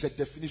is a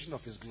definition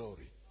of his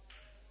glory.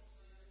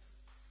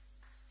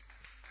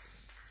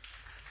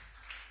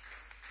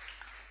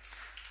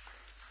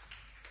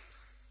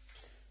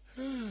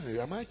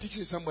 Am I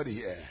teaching somebody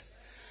here?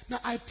 Now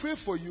I pray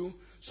for you.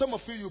 Some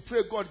of you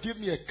pray, God, give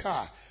me a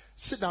car.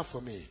 Sit down for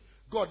me.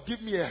 God,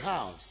 give me a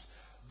house.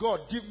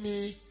 God, give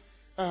me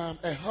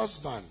a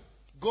husband.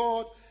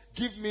 God,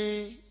 give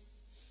me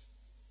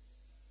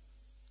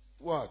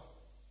what?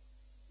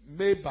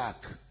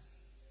 Maybach.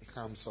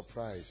 I'm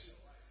surprised.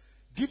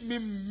 Give me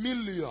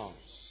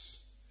millions.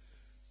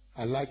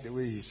 I like the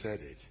way he said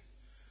it.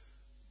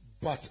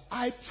 But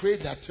I pray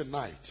that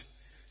tonight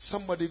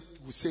somebody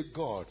will say,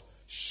 God,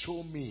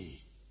 show me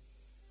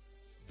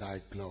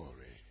thy glory.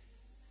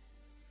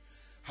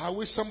 I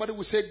wish somebody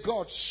would say,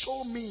 God,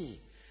 show me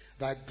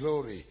thy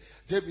glory.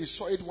 David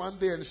saw it one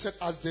day and said,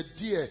 as the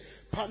deer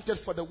panted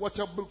for the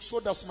water brook, so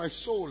does my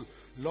soul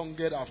longed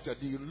after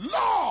thee.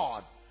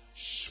 Lord,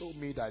 show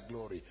me thy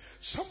glory.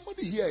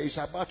 Somebody here is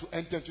about to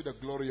enter into the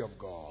glory of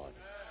God.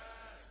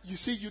 You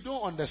see, you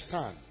don't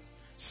understand.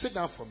 Sit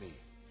down for me.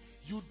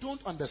 You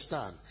don't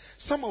understand.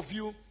 Some of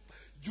you,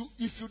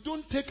 if you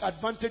don't take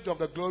advantage of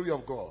the glory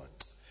of God,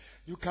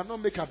 you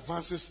cannot make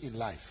advances in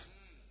life.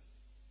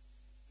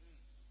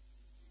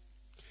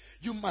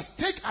 You must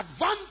take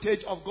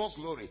advantage of God's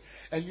glory.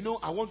 And you know,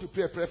 I want to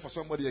pray a prayer for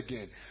somebody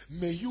again.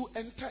 May you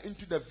enter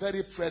into the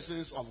very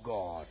presence of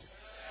God.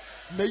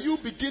 May you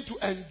begin to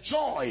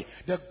enjoy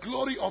the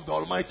glory of the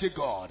Almighty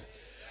God.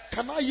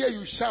 Can I hear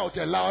you shout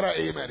a louder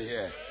amen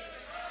here?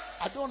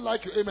 I don't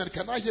like your amen.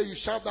 Can I hear you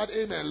shout that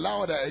amen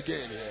louder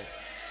again here?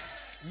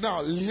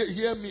 Now,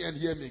 hear me and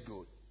hear me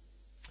good.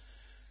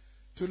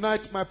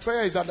 Tonight, my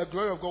prayer is that the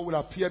glory of God will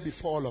appear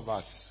before all of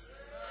us.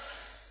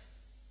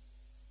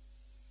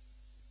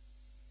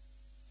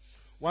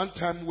 One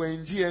time we're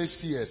in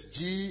GSTS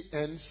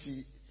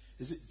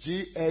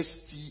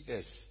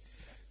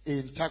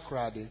in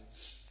Takoradi.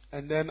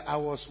 And then I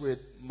was with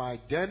my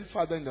then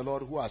father in the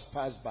Lord who has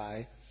passed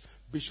by,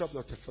 Bishop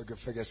Dr.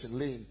 Ferguson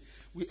Lane.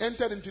 We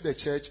entered into the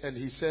church and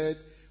he said,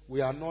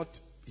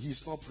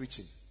 he's not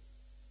preaching.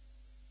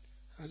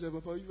 I said,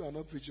 Papa, you are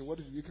not preaching. What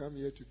did we come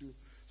here to do?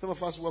 Some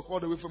of us walk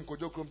all the way from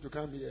Kojokrom to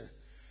come here.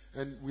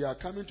 And we are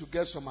coming to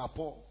get some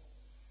apple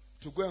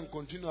to go and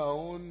continue our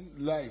own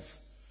life.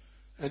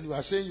 And you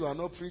are saying you are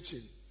not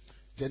preaching.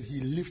 Then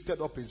he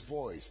lifted up his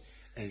voice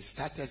and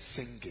started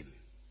singing.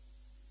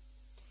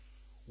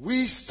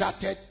 We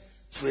started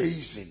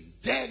praising.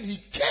 Then he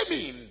came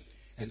in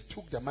and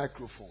took the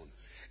microphone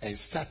and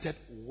started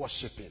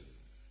worshiping.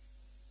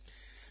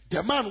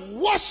 The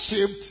man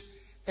worshipped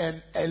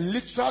and a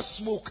literal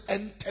smoke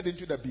entered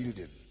into the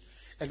building.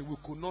 And we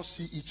could not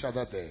see each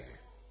other there.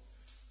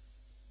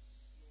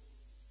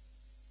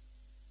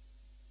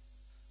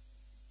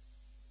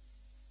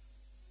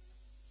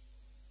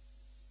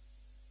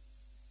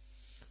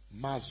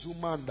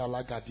 Mazuma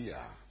Ndalagadia.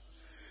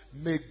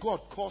 May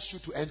God cause you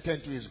to enter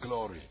into his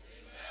glory. Amen.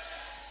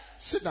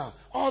 Sit down.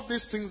 All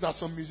these things that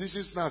some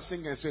musicians now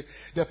sing and say,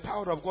 the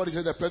power of God is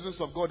here, the presence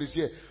of God is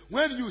here.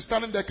 When you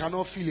standing there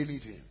cannot feel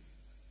anything.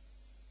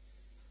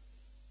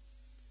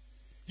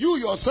 You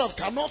yourself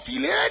cannot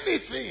feel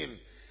anything.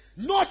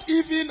 Not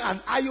even an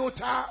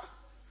iota.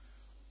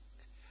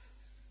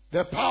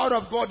 The power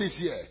of God is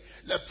here.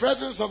 The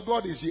presence of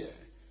God is here.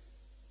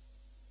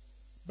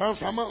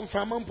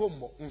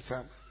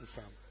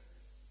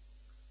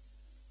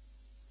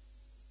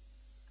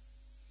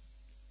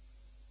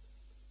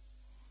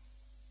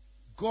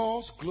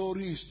 God's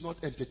glory is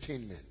not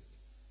entertainment.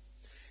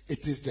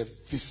 It is the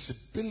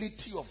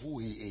visibility of who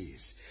he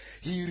is.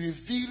 He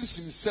reveals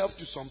himself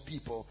to some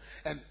people.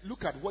 And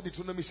look at what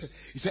Deuteronomy said.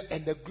 He said,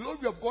 and the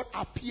glory of God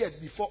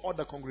appeared before all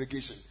the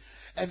congregation.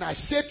 And I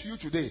say to you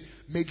today,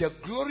 may the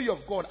glory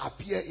of God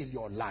appear in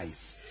your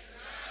life.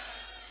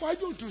 Why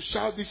don't you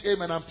shout this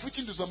amen? I'm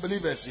preaching to some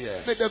believers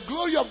here. May the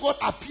glory of God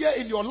appear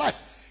in your life.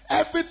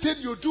 Everything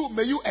you do,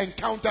 may you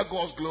encounter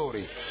God's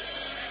glory.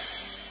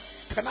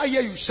 Can I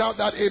hear you shout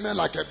that amen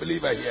like a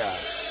believer here?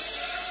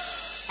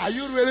 Are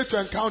you ready to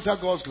encounter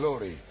God's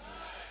glory?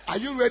 Are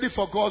you ready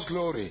for God's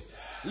glory?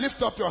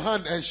 Lift up your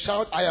hand and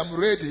shout, I am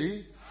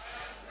ready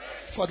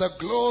for the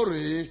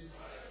glory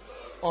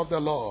of the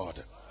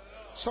Lord.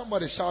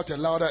 Somebody shout a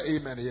louder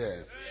amen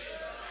here.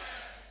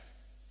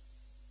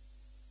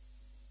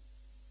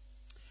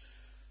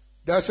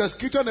 There's a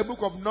scripture in the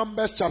book of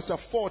Numbers chapter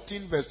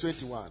 14 verse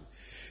 21.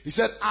 He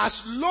said,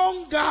 as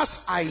long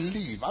as I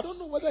live. I don't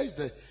know whether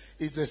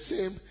it's the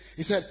same.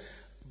 He said,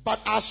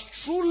 but as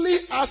truly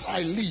as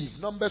I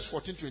live, Numbers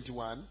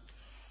 14:21,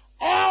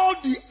 all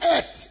the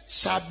earth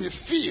shall be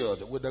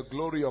filled with the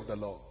glory of the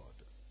Lord.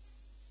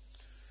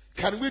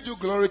 Can we do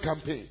glory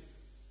campaign?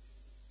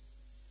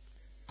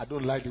 I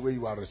don't like the way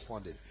you are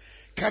responding.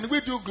 Can we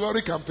do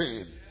glory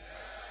campaign?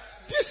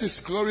 This is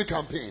glory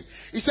campaign.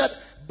 He said,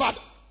 but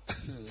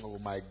oh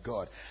my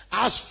God,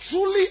 as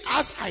truly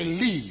as I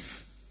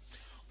live,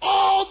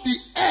 all the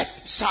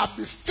earth shall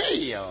be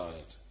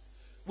filled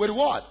with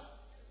what?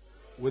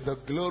 With the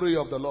glory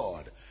of the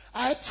Lord.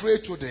 I pray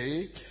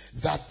today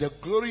that the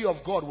glory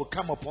of God will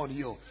come upon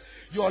you.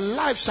 Your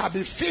life shall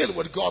be filled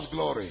with God's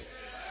glory.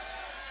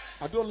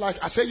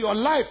 I say your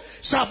life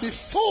shall be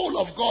full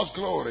of God's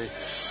glory.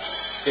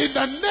 In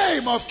the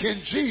name of King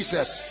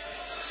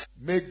Jesus,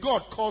 may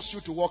God cause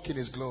you to walk in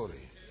his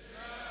glory.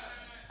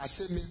 I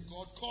say, may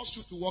God cause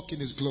you to walk in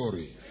his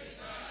glory.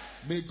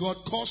 May God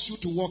cause you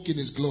to walk in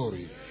his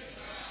glory.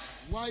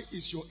 Why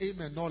is your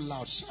amen not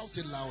loud? Shout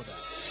it louder.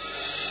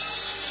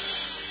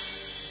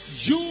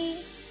 You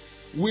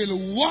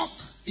will walk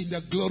in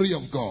the glory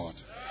of God.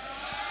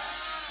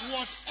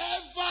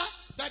 Whatever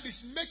that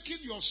is making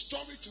your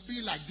story to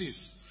be like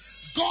this,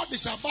 God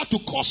is about to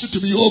cause it to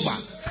be over.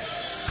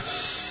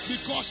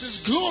 Because his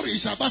glory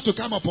is about to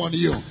come upon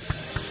you.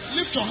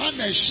 Lift your hand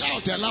and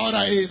shout a louder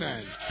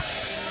amen.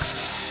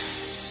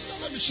 So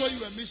let me show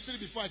you a mystery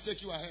before I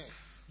take you ahead.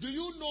 Do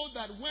you know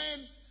that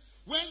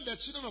when the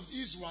children of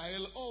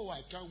Israel,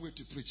 I can't wait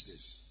to preach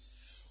this.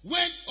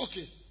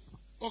 Okay,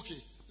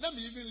 let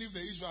me even leave the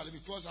Israel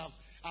because I've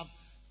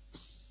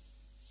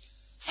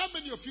how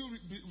many of you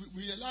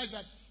realize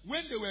that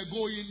when they were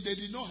going, they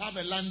did not have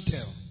a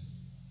lantern?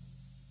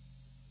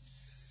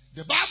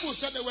 The Bible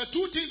said there were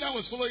two things that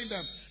was following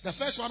them. The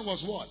first one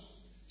was what?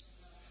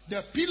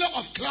 The pillar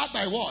of cloud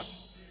by what?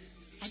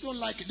 I don't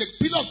like it. The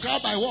pillar of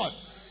cloud by what?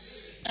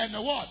 And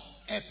the what?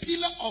 A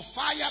pillar of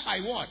fire by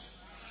what?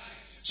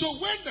 So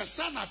when the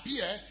sun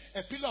appeared,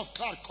 a pillar of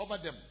cloud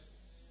covered them.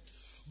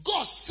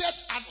 God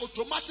set an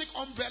automatic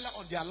umbrella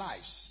on their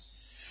lives.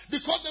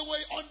 Because they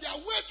were on their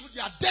way to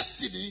their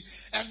destiny,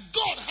 and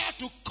God had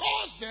to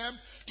cause them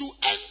to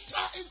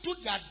enter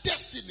into their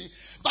destiny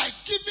by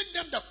giving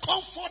them the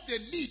comfort they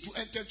need to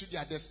enter into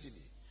their destiny.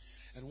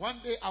 And one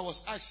day I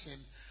was asking,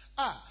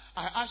 I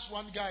asked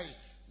one guy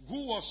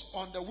who was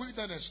on the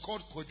wilderness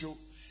called Kojo,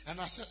 and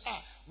I said,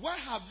 why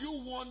have you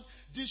worn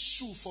this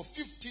shoe for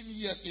 15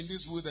 years in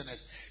this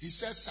wilderness? He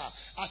said, sir,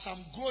 as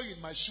I'm growing,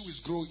 my shoe is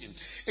growing.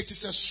 It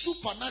is a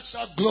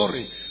supernatural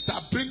glory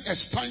that brings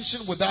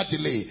expansion without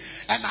delay.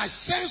 And I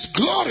sense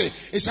glory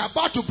is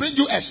about to bring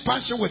you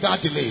expansion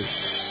without delay.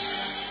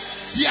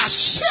 Their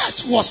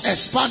shirt was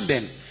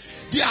expanding.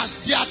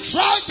 Their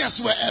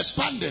trousers were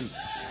expanding.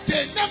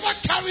 They never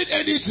carried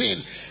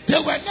anything. They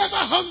were never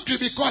hungry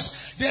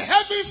because the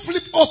heaven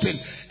flipped open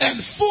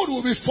and food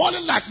will be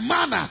falling like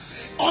manna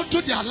onto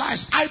their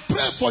lives. I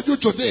pray for you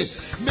today.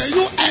 May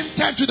you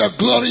enter into the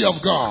glory of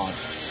God.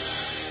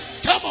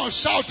 Come on,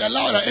 shout a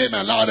louder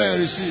amen, louder and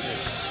receive it.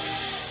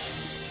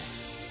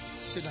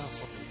 Sit down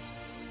for me.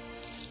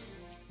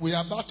 We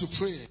are about to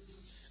pray.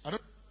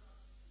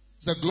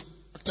 The glory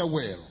factor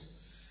well.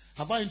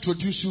 Have I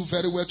introduced you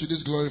very well to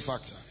this glory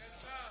factor?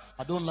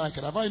 I don't like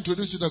it. Have I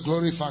introduced you to the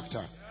glory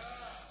factor?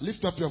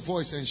 Lift up your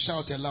voice and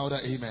shout a louder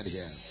amen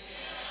here.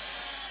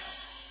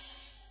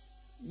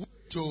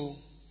 So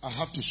I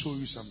have to show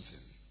you something.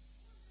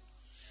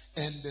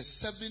 And the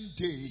seventh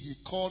day he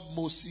called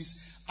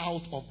Moses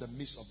out of the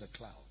midst of the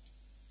cloud.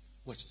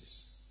 Watch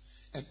this.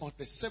 And on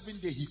the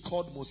seventh day he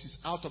called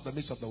Moses out of the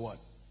midst of the what?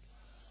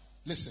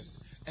 Listen.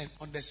 And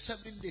on the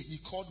seventh day he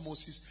called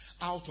Moses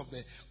out of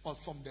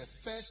from the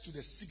first to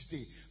the sixth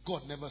day.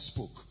 God never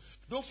spoke.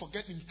 Don't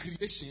forget, in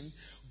creation,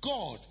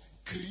 God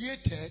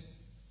created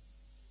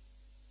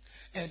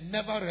and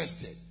never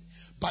rested.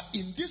 But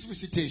in this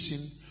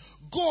visitation,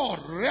 God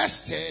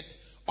rested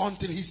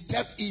until he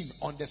stepped in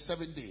on the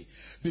seventh day.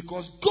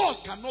 Because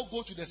God cannot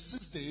go to the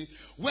sixth day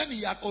when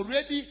he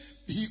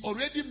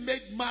already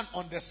made man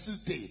on the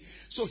sixth day.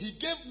 So he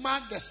gave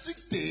man the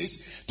 6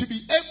 days to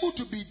be able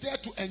to be there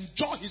to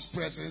enjoy his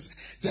presence.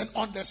 Then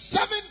on the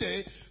seventh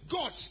day,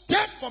 God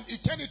stepped from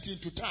eternity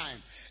into time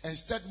and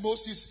said,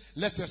 Moses,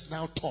 let us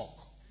now talk.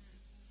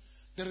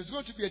 There is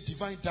going to be a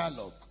divine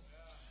dialogue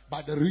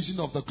by the reason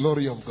of the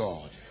glory of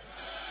God.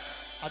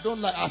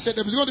 I said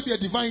there is going to be a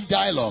divine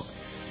dialogue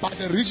by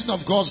the reason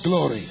of God's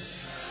glory.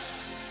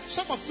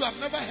 Some of you have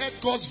never heard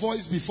God's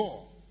voice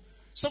before.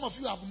 Some of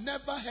you have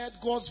never heard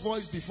God's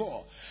voice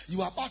before.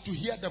 You are about to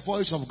hear the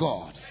voice of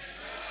God.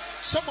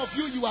 Some of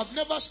you have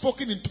never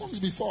spoken in tongues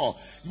before.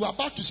 You are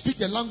about to speak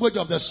the language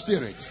of the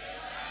Spirit.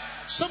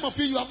 Some of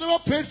you have never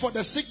prayed for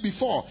the sick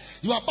before.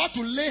 You are about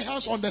to lay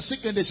hands on the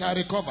sick and they shall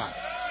recover.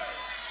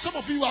 Some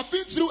of you have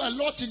been through a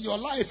lot in your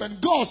life and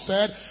God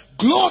said,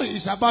 glory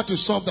is about to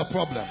solve the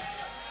problem.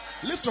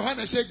 Lift your hand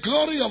and say,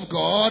 glory of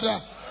God,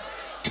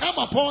 come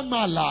upon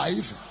my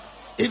life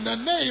in the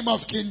name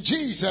of King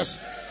Jesus.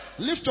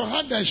 Lift your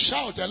hand and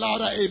shout a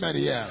louder amen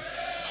here.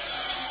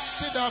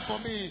 Sit down for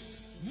me.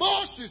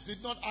 Moses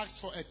did not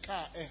ask for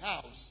a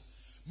house.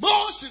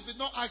 Moses did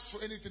not ask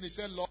for anything. He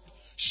said, Lord,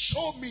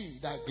 show me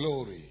thy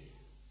glory.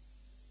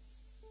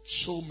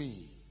 Show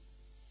me.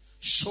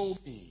 Show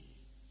me.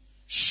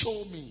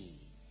 Show me.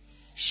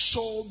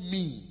 Show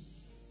me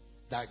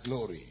thy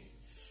glory.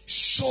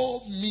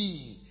 Show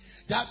me.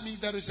 That means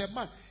there is a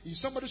man. If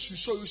somebody should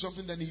show you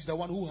something, then he's the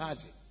one who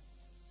has it.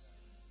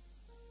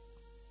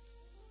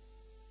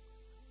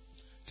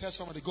 Tell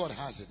somebody, God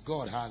has it.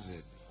 God has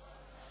it.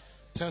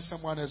 Tell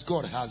someone else,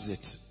 God has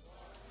it.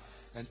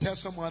 And tell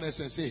someone else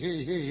and say,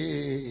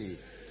 hey.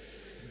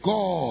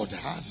 God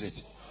has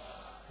it.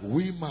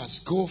 We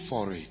must go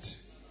for it.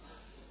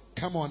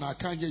 Come on, I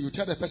can't hear you.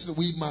 Tell the person,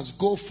 we must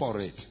go for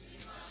it.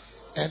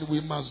 And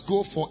we must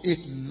go for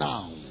it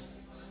now.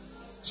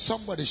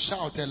 Somebody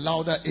shout a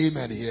louder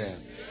amen here.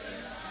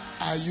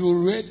 Are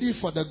you ready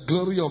for the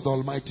glory of the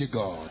Almighty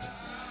God?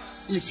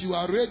 If you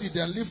are ready,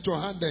 then lift your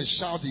hand and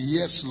shout,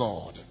 yes,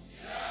 Lord.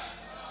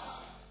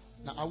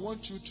 Now, I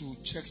want you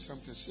to check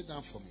something. Sit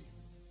down for me.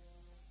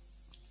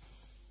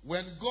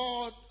 When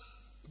God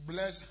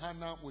blessed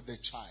Hannah with a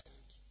child,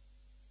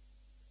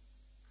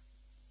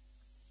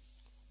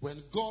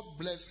 when God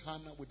blessed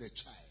Hannah with a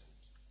child,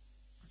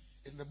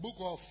 in the book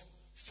of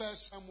 1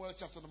 Samuel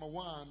chapter number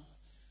 1,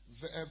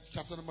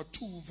 chapter number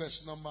 2,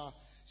 verse number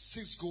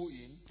 6 go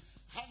in,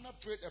 Hannah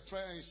prayed a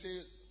prayer and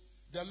said,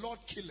 the Lord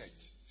kill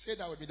it. Say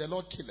that with me, the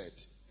Lord kill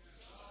it.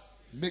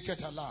 Make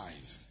it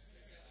alive.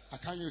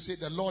 Can you say,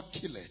 the Lord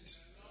kill it?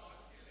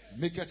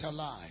 Make it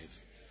alive.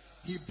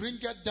 He bring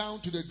it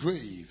down to the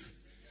grave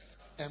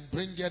and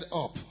bring it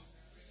up.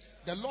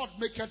 The Lord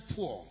make it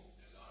poor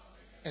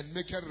and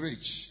make it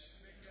rich.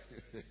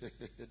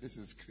 This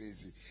is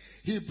crazy.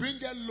 He bring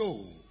it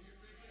low.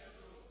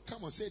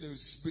 Come on, say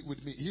it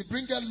with me. He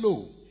bring it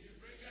low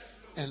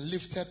and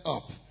lift it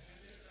up.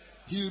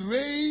 He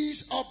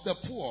raised up the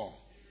poor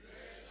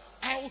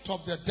out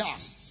of the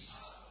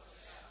dust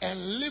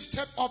and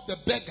lifted up the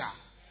beggar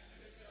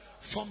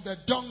from the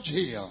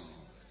dunghill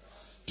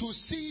to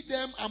see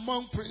them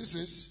among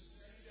princes,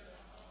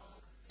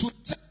 to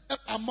set them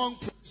among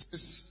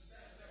princes,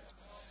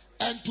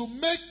 and to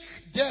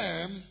make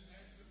them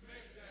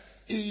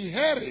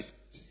inherit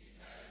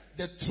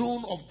the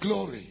throne of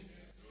glory.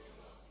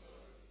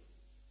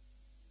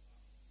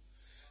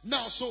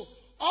 Now, so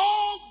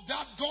all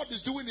that God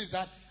is doing is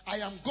that I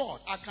am God.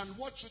 I can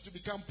watch you to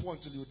become poor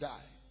until you die.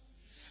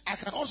 I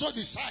can also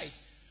decide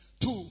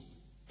to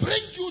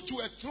bring you to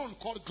a throne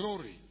called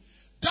glory.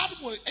 That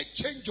will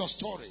change your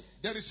story.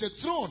 There is a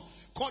throne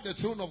called the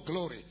throne of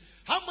glory.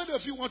 How many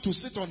of you want to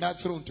sit on that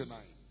throne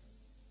tonight?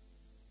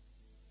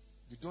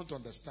 You don't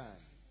understand.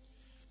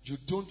 You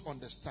don't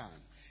understand.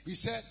 He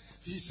said,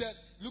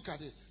 look at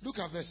it. Look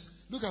at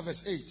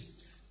verse 8.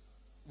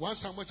 1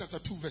 Samuel chapter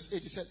 2 verse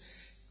 8. He said,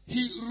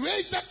 he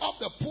raised up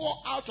the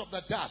poor out of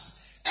the dust.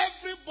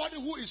 Everybody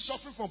who is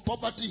suffering from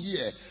poverty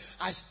here,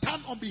 I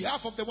stand on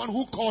behalf of the one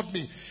who called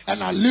me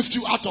and I lift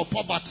you out of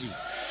poverty.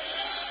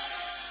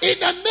 In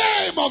the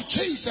name of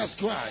Jesus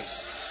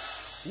Christ.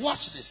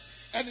 Watch this.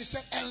 And he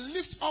said, and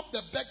lift up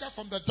the beggar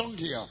from the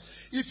dunghill.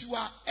 If you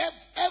are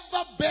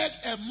ever beg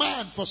a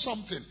man for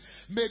something,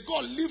 may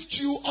God lift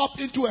you up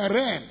into a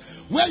realm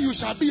where you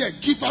shall be a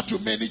giver to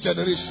many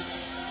generations.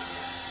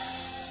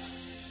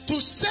 To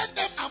set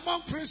them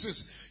among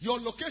princes, your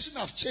location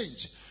has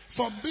changed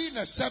from being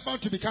a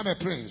servant to become a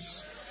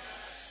prince.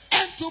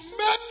 And to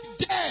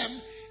make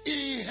them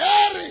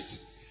inherit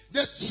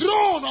the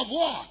throne of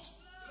what?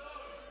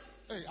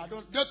 Hey,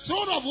 the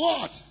throne of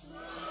what?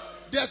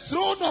 The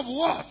throne of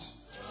what?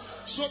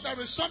 So there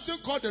is something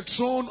called the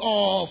throne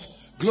of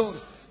glory.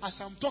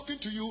 As I'm talking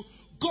to you,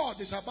 God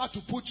is about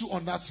to put you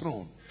on that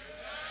throne.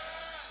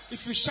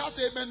 If you shout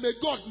amen, may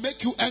God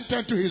make you enter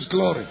into his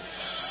glory.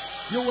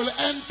 You will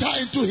enter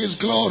into his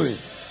glory.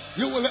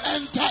 You will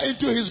enter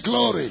into his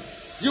glory.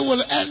 You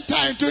will enter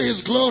into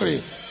his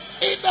glory.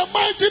 In the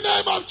mighty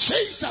name of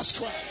Jesus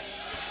Christ.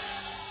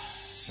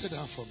 Sit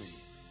down for me.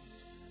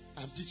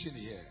 I'm teaching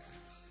here.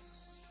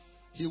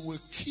 He will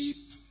keep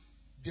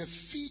the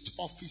feet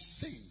of his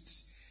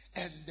saints,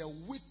 and the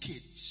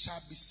wicked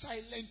shall be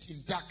silent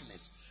in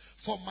darkness.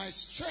 For my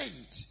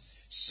strength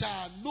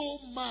shall no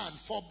man,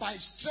 for by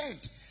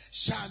strength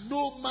shall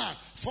no man,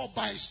 for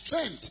by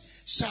strength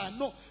shall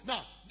no.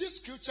 Now, this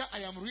scripture I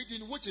am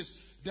reading, which is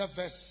the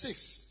verse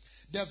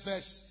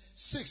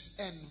 6,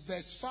 and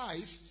verse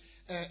 5,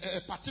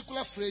 a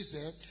particular phrase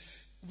there.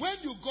 When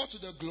you go to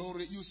the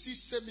glory, you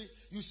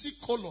see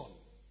colon.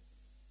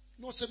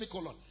 Not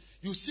semicolon.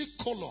 You see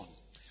colon.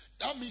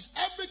 That means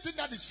everything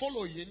that is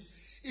following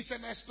is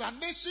an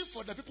explanation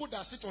for the people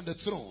that sit on the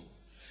throne.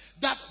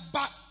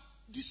 But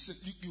listen,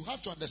 you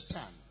have to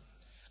understand.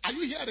 Are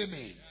you hearing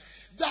me?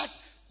 That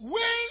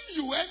when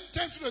you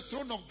enter into the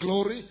throne of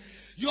glory,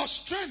 your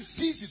strength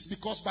ceases,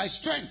 because by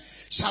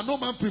strength shall no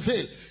man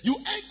prevail. You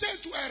enter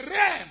into a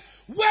realm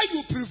where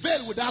you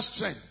prevail with that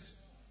strength.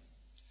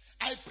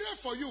 I pray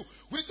for you.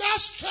 With that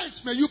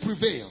strength, may you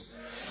prevail.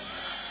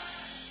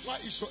 Why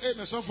is your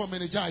amen son from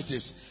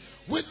meningitis?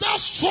 With that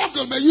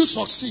struggle, may you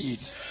succeed.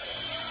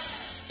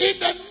 In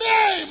the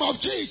name of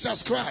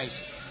Jesus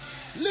Christ.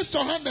 Lift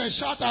your hand and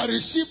shout, I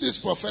receive this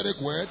prophetic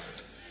word,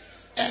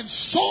 and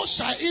so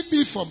shall it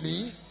be for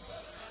me.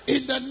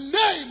 In the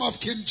name of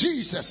King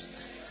Jesus.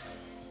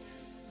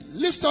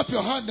 Lift up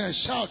your hand and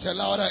shout a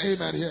louder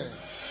amen here.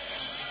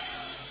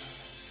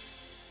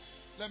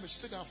 Let me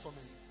sit down for me.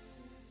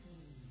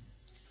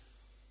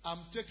 I'm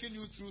taking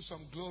you through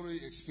some glory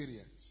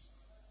experience.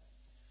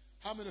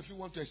 How many of you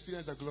want to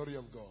experience the glory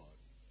of God?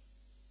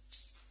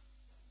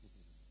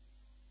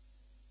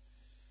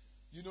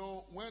 You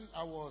know, when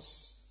I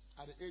was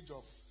at the age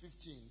of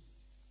 15,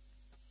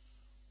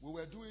 we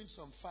were doing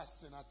some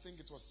fasting. I think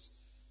it was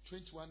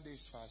 21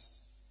 days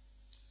fast.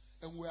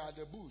 And we were at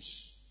the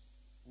bush.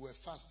 We were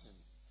fasting.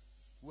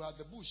 We were at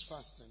the bush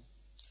fasting.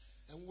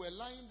 And we were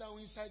lying down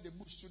inside the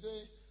bush.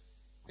 Today,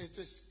 it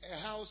is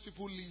a house,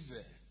 people live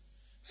there.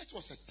 It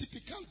was a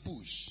typical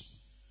bush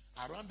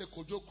around the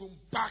Kojokrum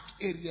back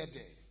area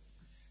there.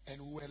 And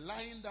we were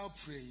lying down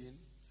praying.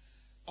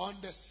 On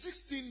the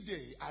 16th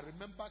day, I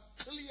remember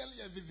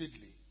clearly and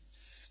vividly,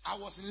 I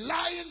was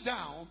lying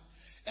down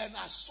and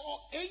I saw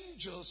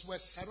angels were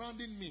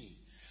surrounding me.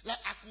 Like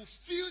I could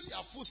feel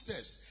their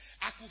footsteps.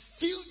 I could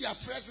feel their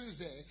presence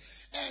there.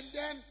 And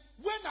then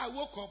when I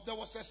woke up, there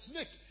was a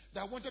snake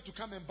that wanted to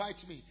come and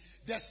bite me.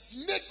 The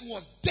snake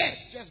was dead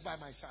just by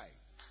my side.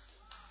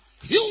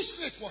 Huge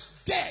snake was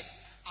dead,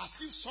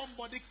 as if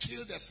somebody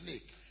killed the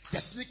snake.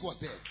 The snake was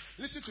dead.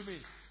 Listen to me.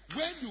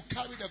 When you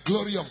carry the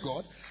glory of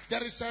God,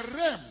 there is a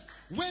realm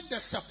when the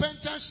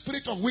serpentine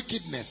spirit of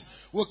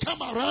wickedness will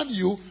come around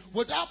you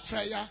without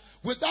prayer,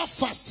 without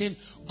fasting.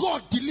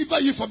 God deliver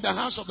you from the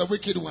hands of the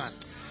wicked one.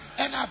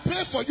 And I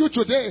pray for you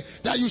today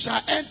that you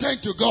shall enter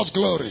into God's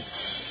glory.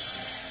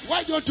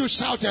 Why don't you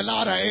shout a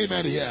louder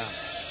amen here?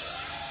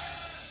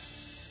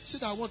 See,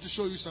 I want to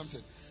show you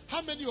something.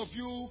 How many of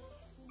you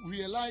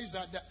realize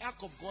that the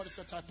ark of God is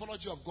a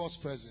typology of God's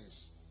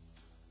presence?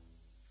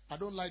 I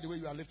don't like the way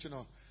you are lifting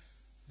up.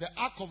 The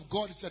ark of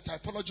God is a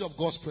typology of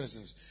God's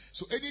presence.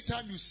 So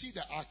anytime you see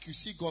the ark, you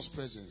see God's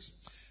presence.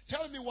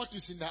 Tell me what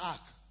is in the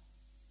ark.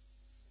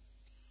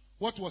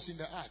 What was in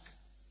the ark?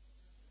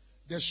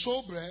 The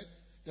showbread,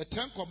 the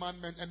 10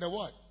 Commandments, and the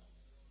what?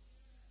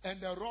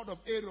 And the rod of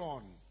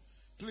Aaron.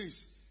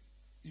 Please,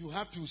 you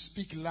have to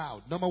speak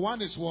loud. Number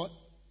one is what?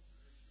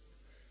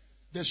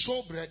 The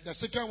showbread. The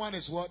second one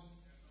is what?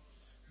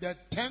 The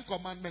 10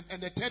 Commandments.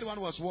 And the third one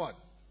was what?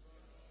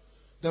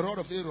 The rod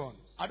of Aaron.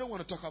 I don't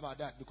want to talk about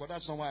that because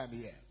that's not why I'm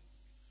here.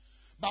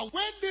 But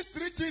when these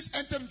three things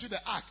enter into the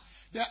ark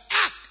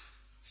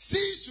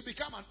ceased to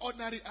become an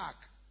ordinary ark.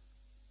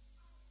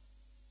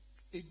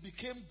 It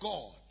became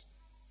God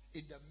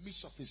in the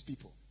midst of his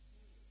people.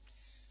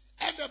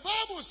 And the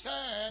Bible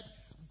said,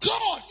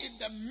 God in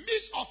the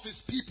midst of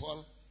his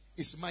people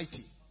is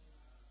mighty.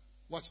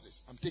 Watch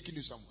this. I'm taking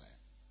you somewhere.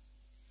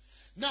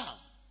 Now,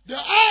 the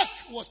ark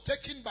was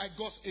taken by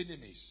God's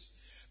enemies.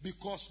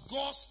 Because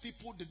God's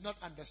people did not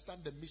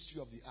understand the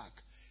mystery of the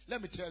ark.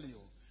 Let me tell you,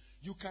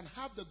 you can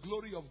have the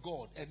glory of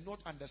God and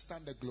not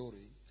understand the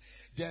glory.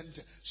 Then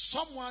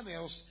someone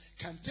else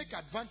can take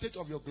advantage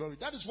of your glory.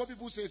 That is what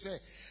people say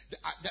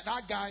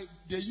that guy,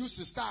 they use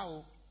his star.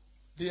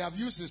 They have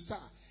used his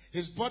star.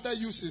 His brother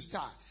used his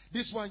star.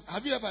 This one,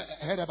 have you ever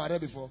heard about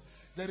it before?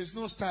 There is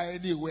no star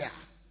anywhere.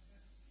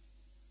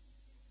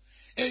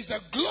 It's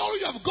the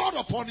glory of God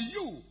upon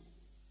you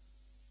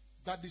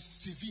that is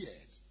severed.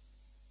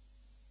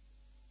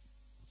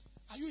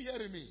 Are you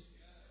hearing me?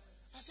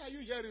 I said, are you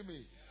hearing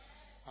me?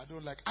 I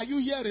don't like. Are you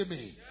hearing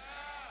me?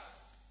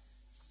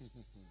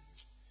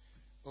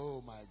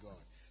 Oh my God.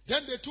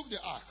 Then they took the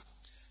ark.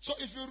 So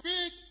if you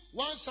read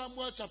 1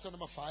 Samuel chapter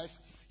number 5,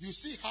 you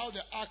see how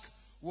the ark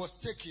was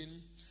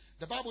taken.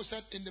 The Bible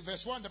said in the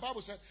verse 1, the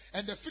Bible said,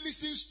 and the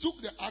Philistines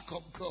took the ark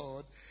of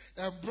God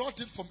and brought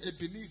it from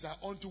Ebenezer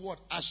unto what?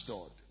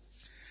 Ashdod.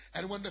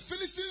 And when the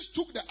Philistines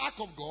took the ark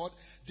of God,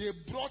 they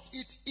brought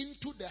it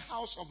into the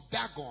house of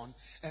Dagon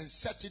and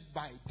set it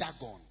by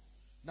Dagon.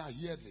 Now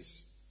hear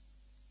this.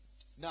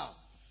 Now,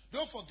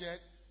 don't forget,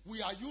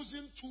 we are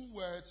using two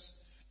words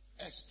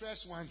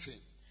express one thing.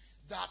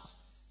 That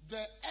the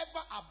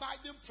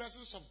ever-abiding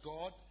presence of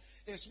God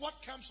is what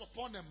comes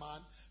upon a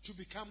man to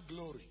become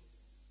glory.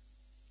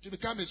 To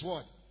become his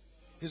what?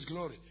 His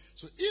glory.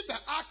 So if the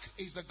ark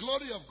is the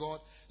glory of God,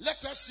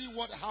 let us see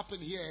what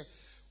happened here.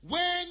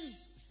 When...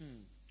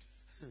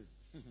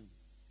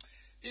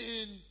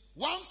 in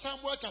 1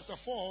 Samuel chapter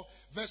 4,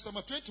 verse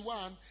number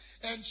 21,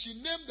 and she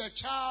named the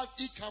child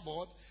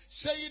Ichabod,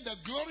 saying the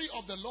glory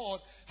of the Lord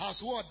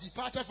has what?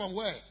 Departed from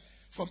where?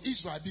 From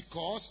Israel,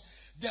 because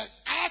the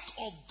ark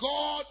of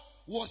God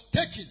was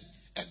taken,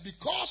 and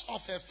because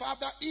of her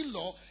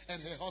father-in-law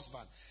and her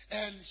husband.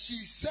 And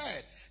she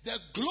said, the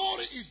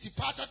glory is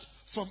departed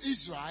from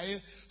Israel,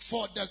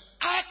 for the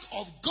ark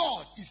of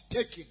God is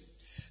taken.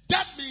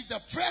 That means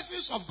the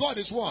presence of God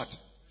is what?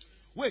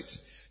 Wait.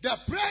 The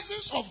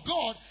presence of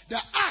God, the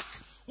ark,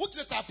 which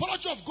is the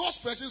typology of God's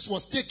presence,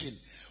 was taken.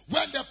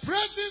 When the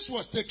presence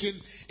was taken,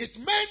 it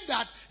meant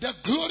that the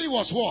glory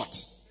was what?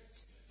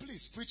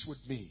 Please, preach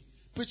with me.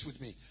 Preach with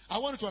me. I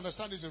want you to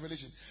understand this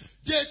revelation.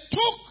 They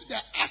took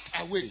the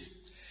ark away.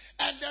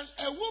 And then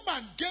a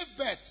woman gave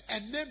birth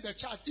and named the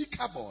child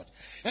Ichabod.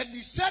 And he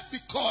said,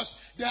 because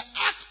the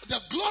ark,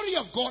 the glory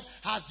of God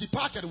has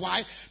departed.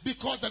 Why?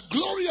 Because the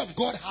glory of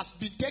God has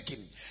been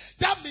taken.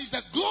 That means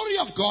the glory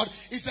of God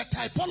is a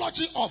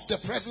typology of the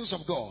presence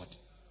of God.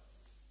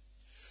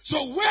 So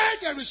where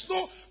there is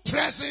no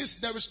presence,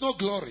 there is no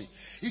glory.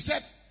 He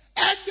said,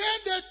 and then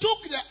they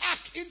took the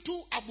ark into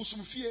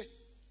Abusumfie.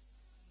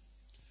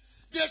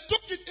 They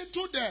took it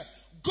into the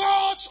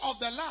gods of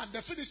the land,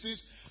 the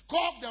Philistines,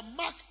 called the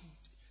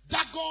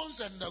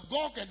Dagons and the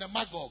Gog and the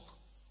Magog.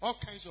 All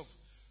kinds of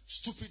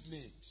stupid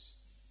names.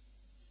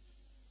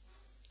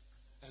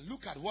 And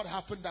look at what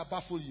happened that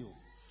baffled you.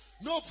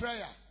 No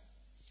prayer.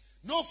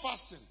 No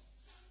fasting.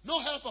 No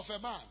help of a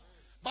man.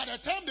 By the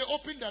time they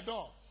opened the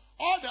door,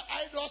 all the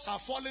idols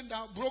have fallen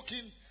down,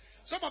 broken.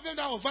 Some of them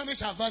now will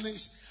vanish, have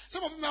vanished.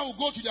 Some of them now will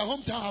go to their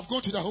hometown, have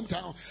gone to their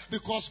hometown.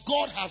 Because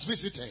God has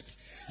visited.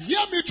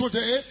 Hear me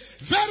today.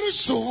 Very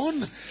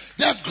soon,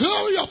 the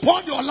glory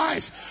upon your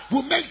life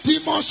will make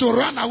demons to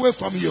run away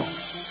from you.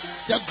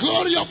 The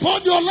glory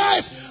upon your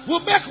life will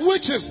make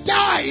witches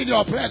die in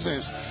your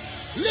presence.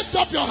 Lift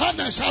up your hand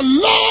and shout,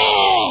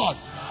 Lord,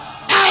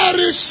 I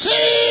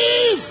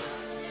receive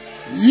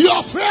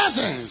your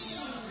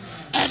presence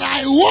and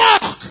I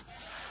walk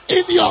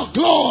in your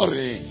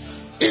glory.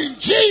 In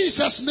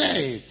Jesus'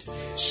 name.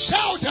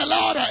 Shout a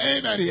louder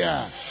amen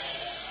here.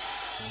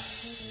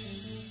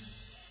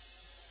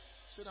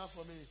 Sit down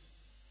for me.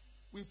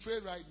 We pray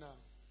right now.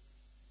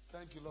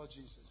 Thank you, Lord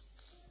Jesus.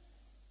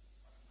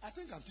 I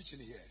think I'm teaching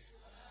here.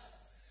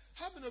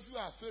 How many of you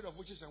are afraid of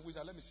witches and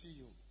wizards? Let me see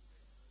you.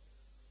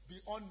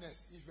 Be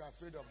honest if you are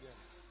afraid of them.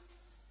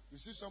 You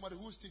see somebody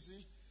who's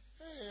teaching,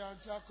 hey,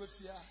 Auntie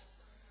Akosia.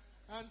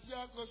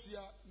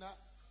 Now,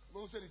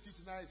 when we say the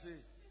teaching, I say,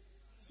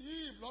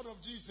 see, blood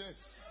of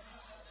Jesus.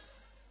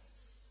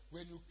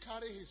 When you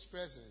carry his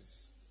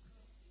presence,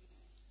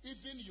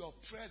 even your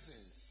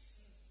presence.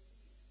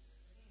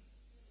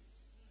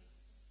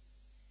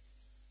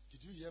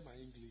 Did you hear my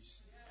English?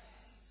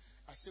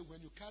 I said,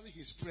 when you carry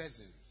his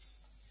presence,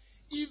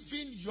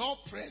 even your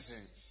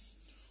presence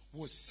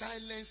will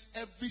silence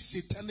every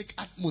satanic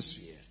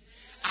atmosphere,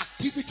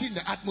 activity in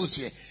the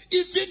atmosphere.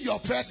 Even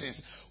your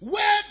presence,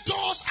 where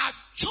doors are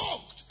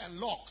choked and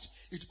locked,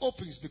 it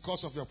opens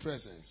because of your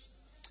presence.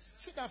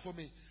 Sit down for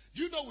me.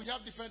 Do you know we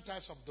have different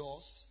types of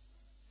doors?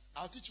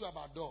 I'll teach you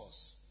about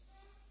doors.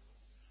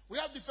 We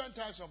have different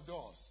types of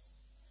doors.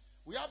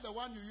 We have the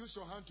one you use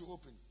your hand to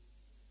open.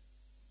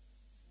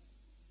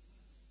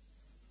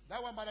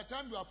 That one, by the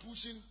time you are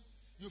pushing,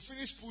 you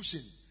finish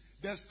pushing,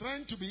 the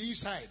strength to be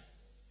inside,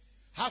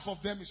 half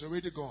of them is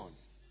already gone.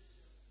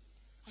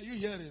 Are you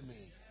hearing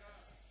me?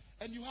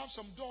 And you have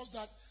some doors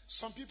that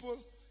some people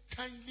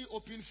kindly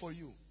open for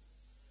you.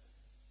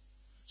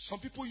 Some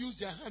people use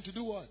their hand to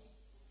do what?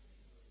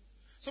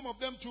 Some of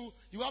them too,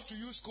 you have to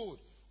use code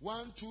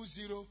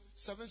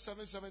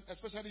 120777,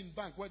 especially in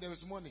bank where there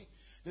is money.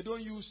 They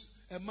don't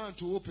use a man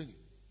to open it.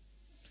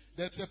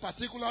 There's a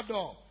particular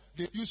door.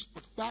 They use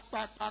back.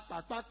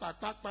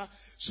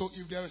 So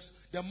if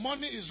the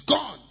money is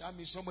gone, that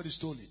means somebody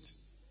stole it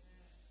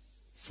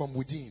from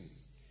within.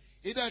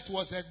 Either it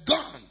was a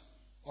gun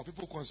or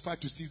people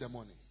conspired to steal the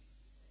money.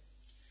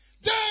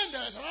 Then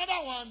there's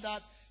another one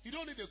that you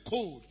don't need a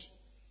code.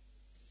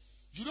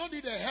 You don't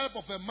need the help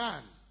of a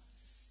man.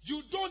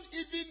 You don't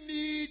even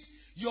need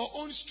your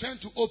own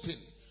strength to open.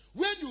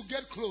 When you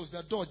get close,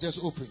 the door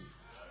just opens.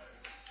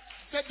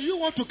 Said, do you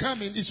want to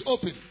come in? It's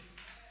open.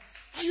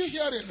 Are you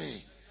hearing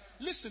me?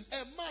 Listen,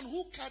 a man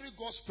who carries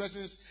God's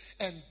presence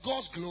and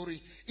God's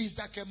glory is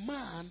like a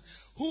man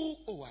who,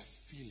 I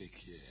feel it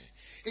here.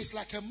 It's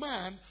like a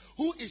man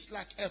who is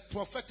like a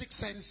prophetic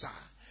sensor.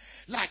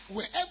 Like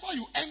wherever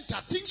you enter,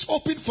 things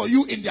open for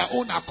you in their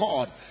own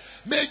accord.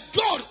 May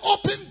God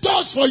open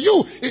doors for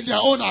you in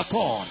their own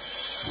accord.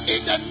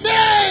 In the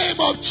name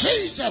of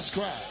Jesus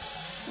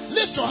Christ.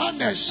 Lift your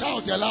hand and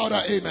shout a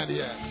louder amen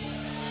here.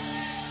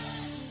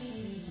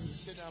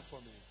 Sit down for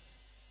me.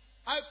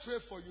 I pray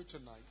for you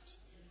tonight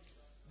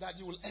that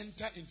you will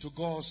enter into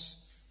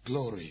God's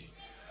glory.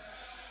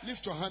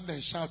 Lift your hand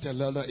and shout a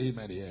louder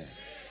amen here.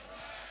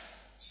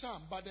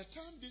 Sam, by the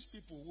time these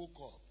people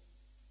woke up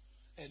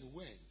and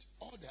went,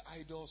 all the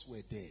idols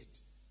were dead.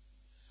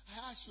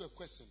 I ask you a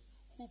question.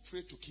 Who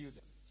prayed to kill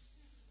them?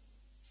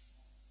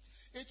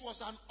 It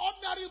was an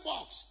ordinary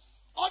box.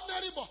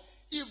 Ordinary box.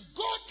 If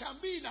God can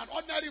be in an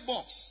ordinary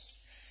box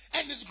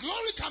and his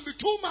glory can be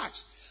too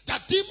much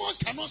that demons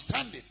cannot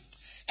stand it.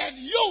 And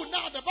you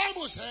now, the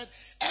Bible said,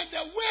 and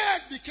the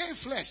word became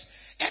flesh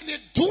and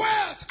it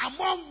dwelt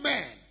among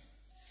men.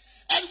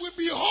 And we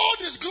behold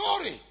his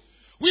glory.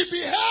 We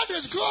beheld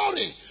his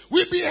glory.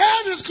 We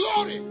beheld his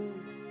glory.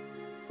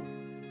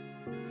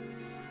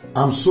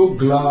 I'm so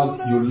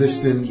glad you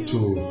listened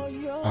to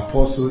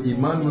Apostle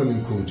Emmanuel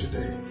Nkum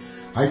today.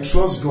 I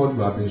trust God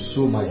you have been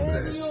so much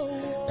blessed.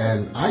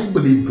 And I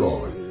believe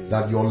God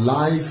that your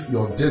life,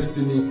 your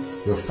destiny,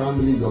 your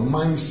family, your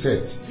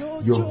mindset,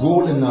 your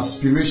goal and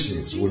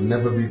aspirations will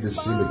never be the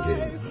same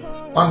again.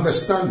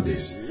 Understand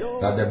this,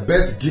 that the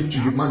best gift to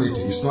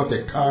humanity is not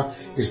a car,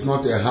 it's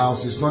not a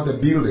house, it's not a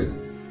building,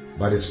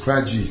 but it's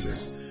Christ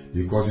Jesus.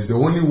 Because it's the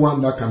only one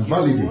that can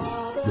validate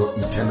your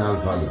eternal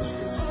values.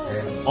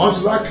 And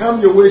until I come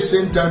your way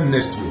same time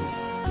next week,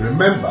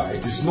 remember,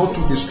 it is not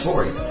too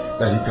destroyed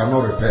that he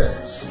cannot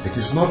repair. It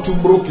is not too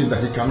broken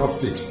that he cannot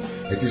fix.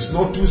 It is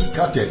not too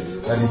scattered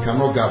that he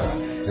cannot gather.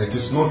 And it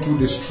is not too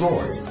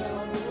destroyed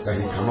that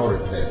he cannot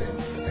repair.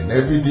 And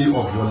every day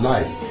of your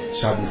life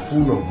shall be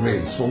full of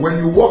grace. For when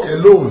you walk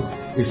alone,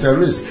 it's a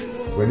risk.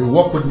 When you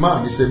walk with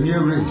man, it's a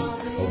mere race.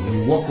 But when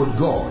you walk with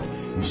God,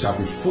 you shall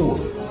be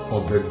full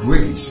of the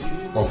grace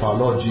of our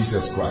Lord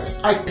Jesus Christ.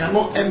 I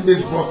cannot end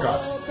this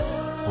broadcast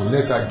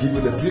unless I give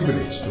you the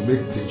privilege to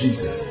make the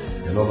Jesus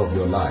the Lord of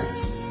your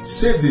life.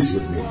 Say this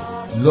with me.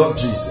 Lord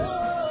Jesus,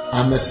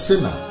 I'm a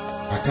sinner.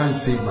 I can't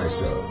save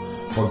myself.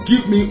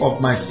 Forgive me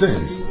of my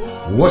sins.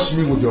 Wash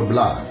me with your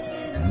blood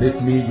and make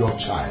me your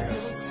child.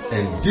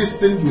 And this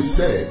thing you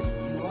said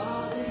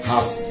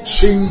has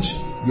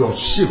changed your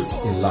shift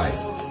in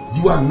life.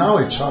 You are now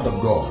a child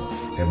of God,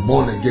 a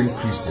born-again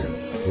Christian.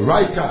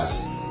 Write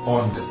us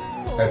on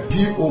a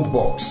P.O.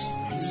 Box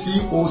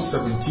CO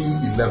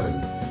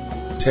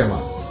 1711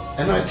 Tema.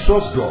 And I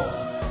trust God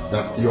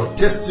that your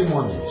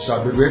testimony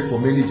shall be read for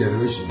many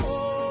generations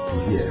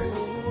to hear.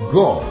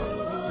 God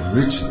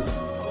richly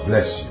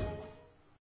bless you.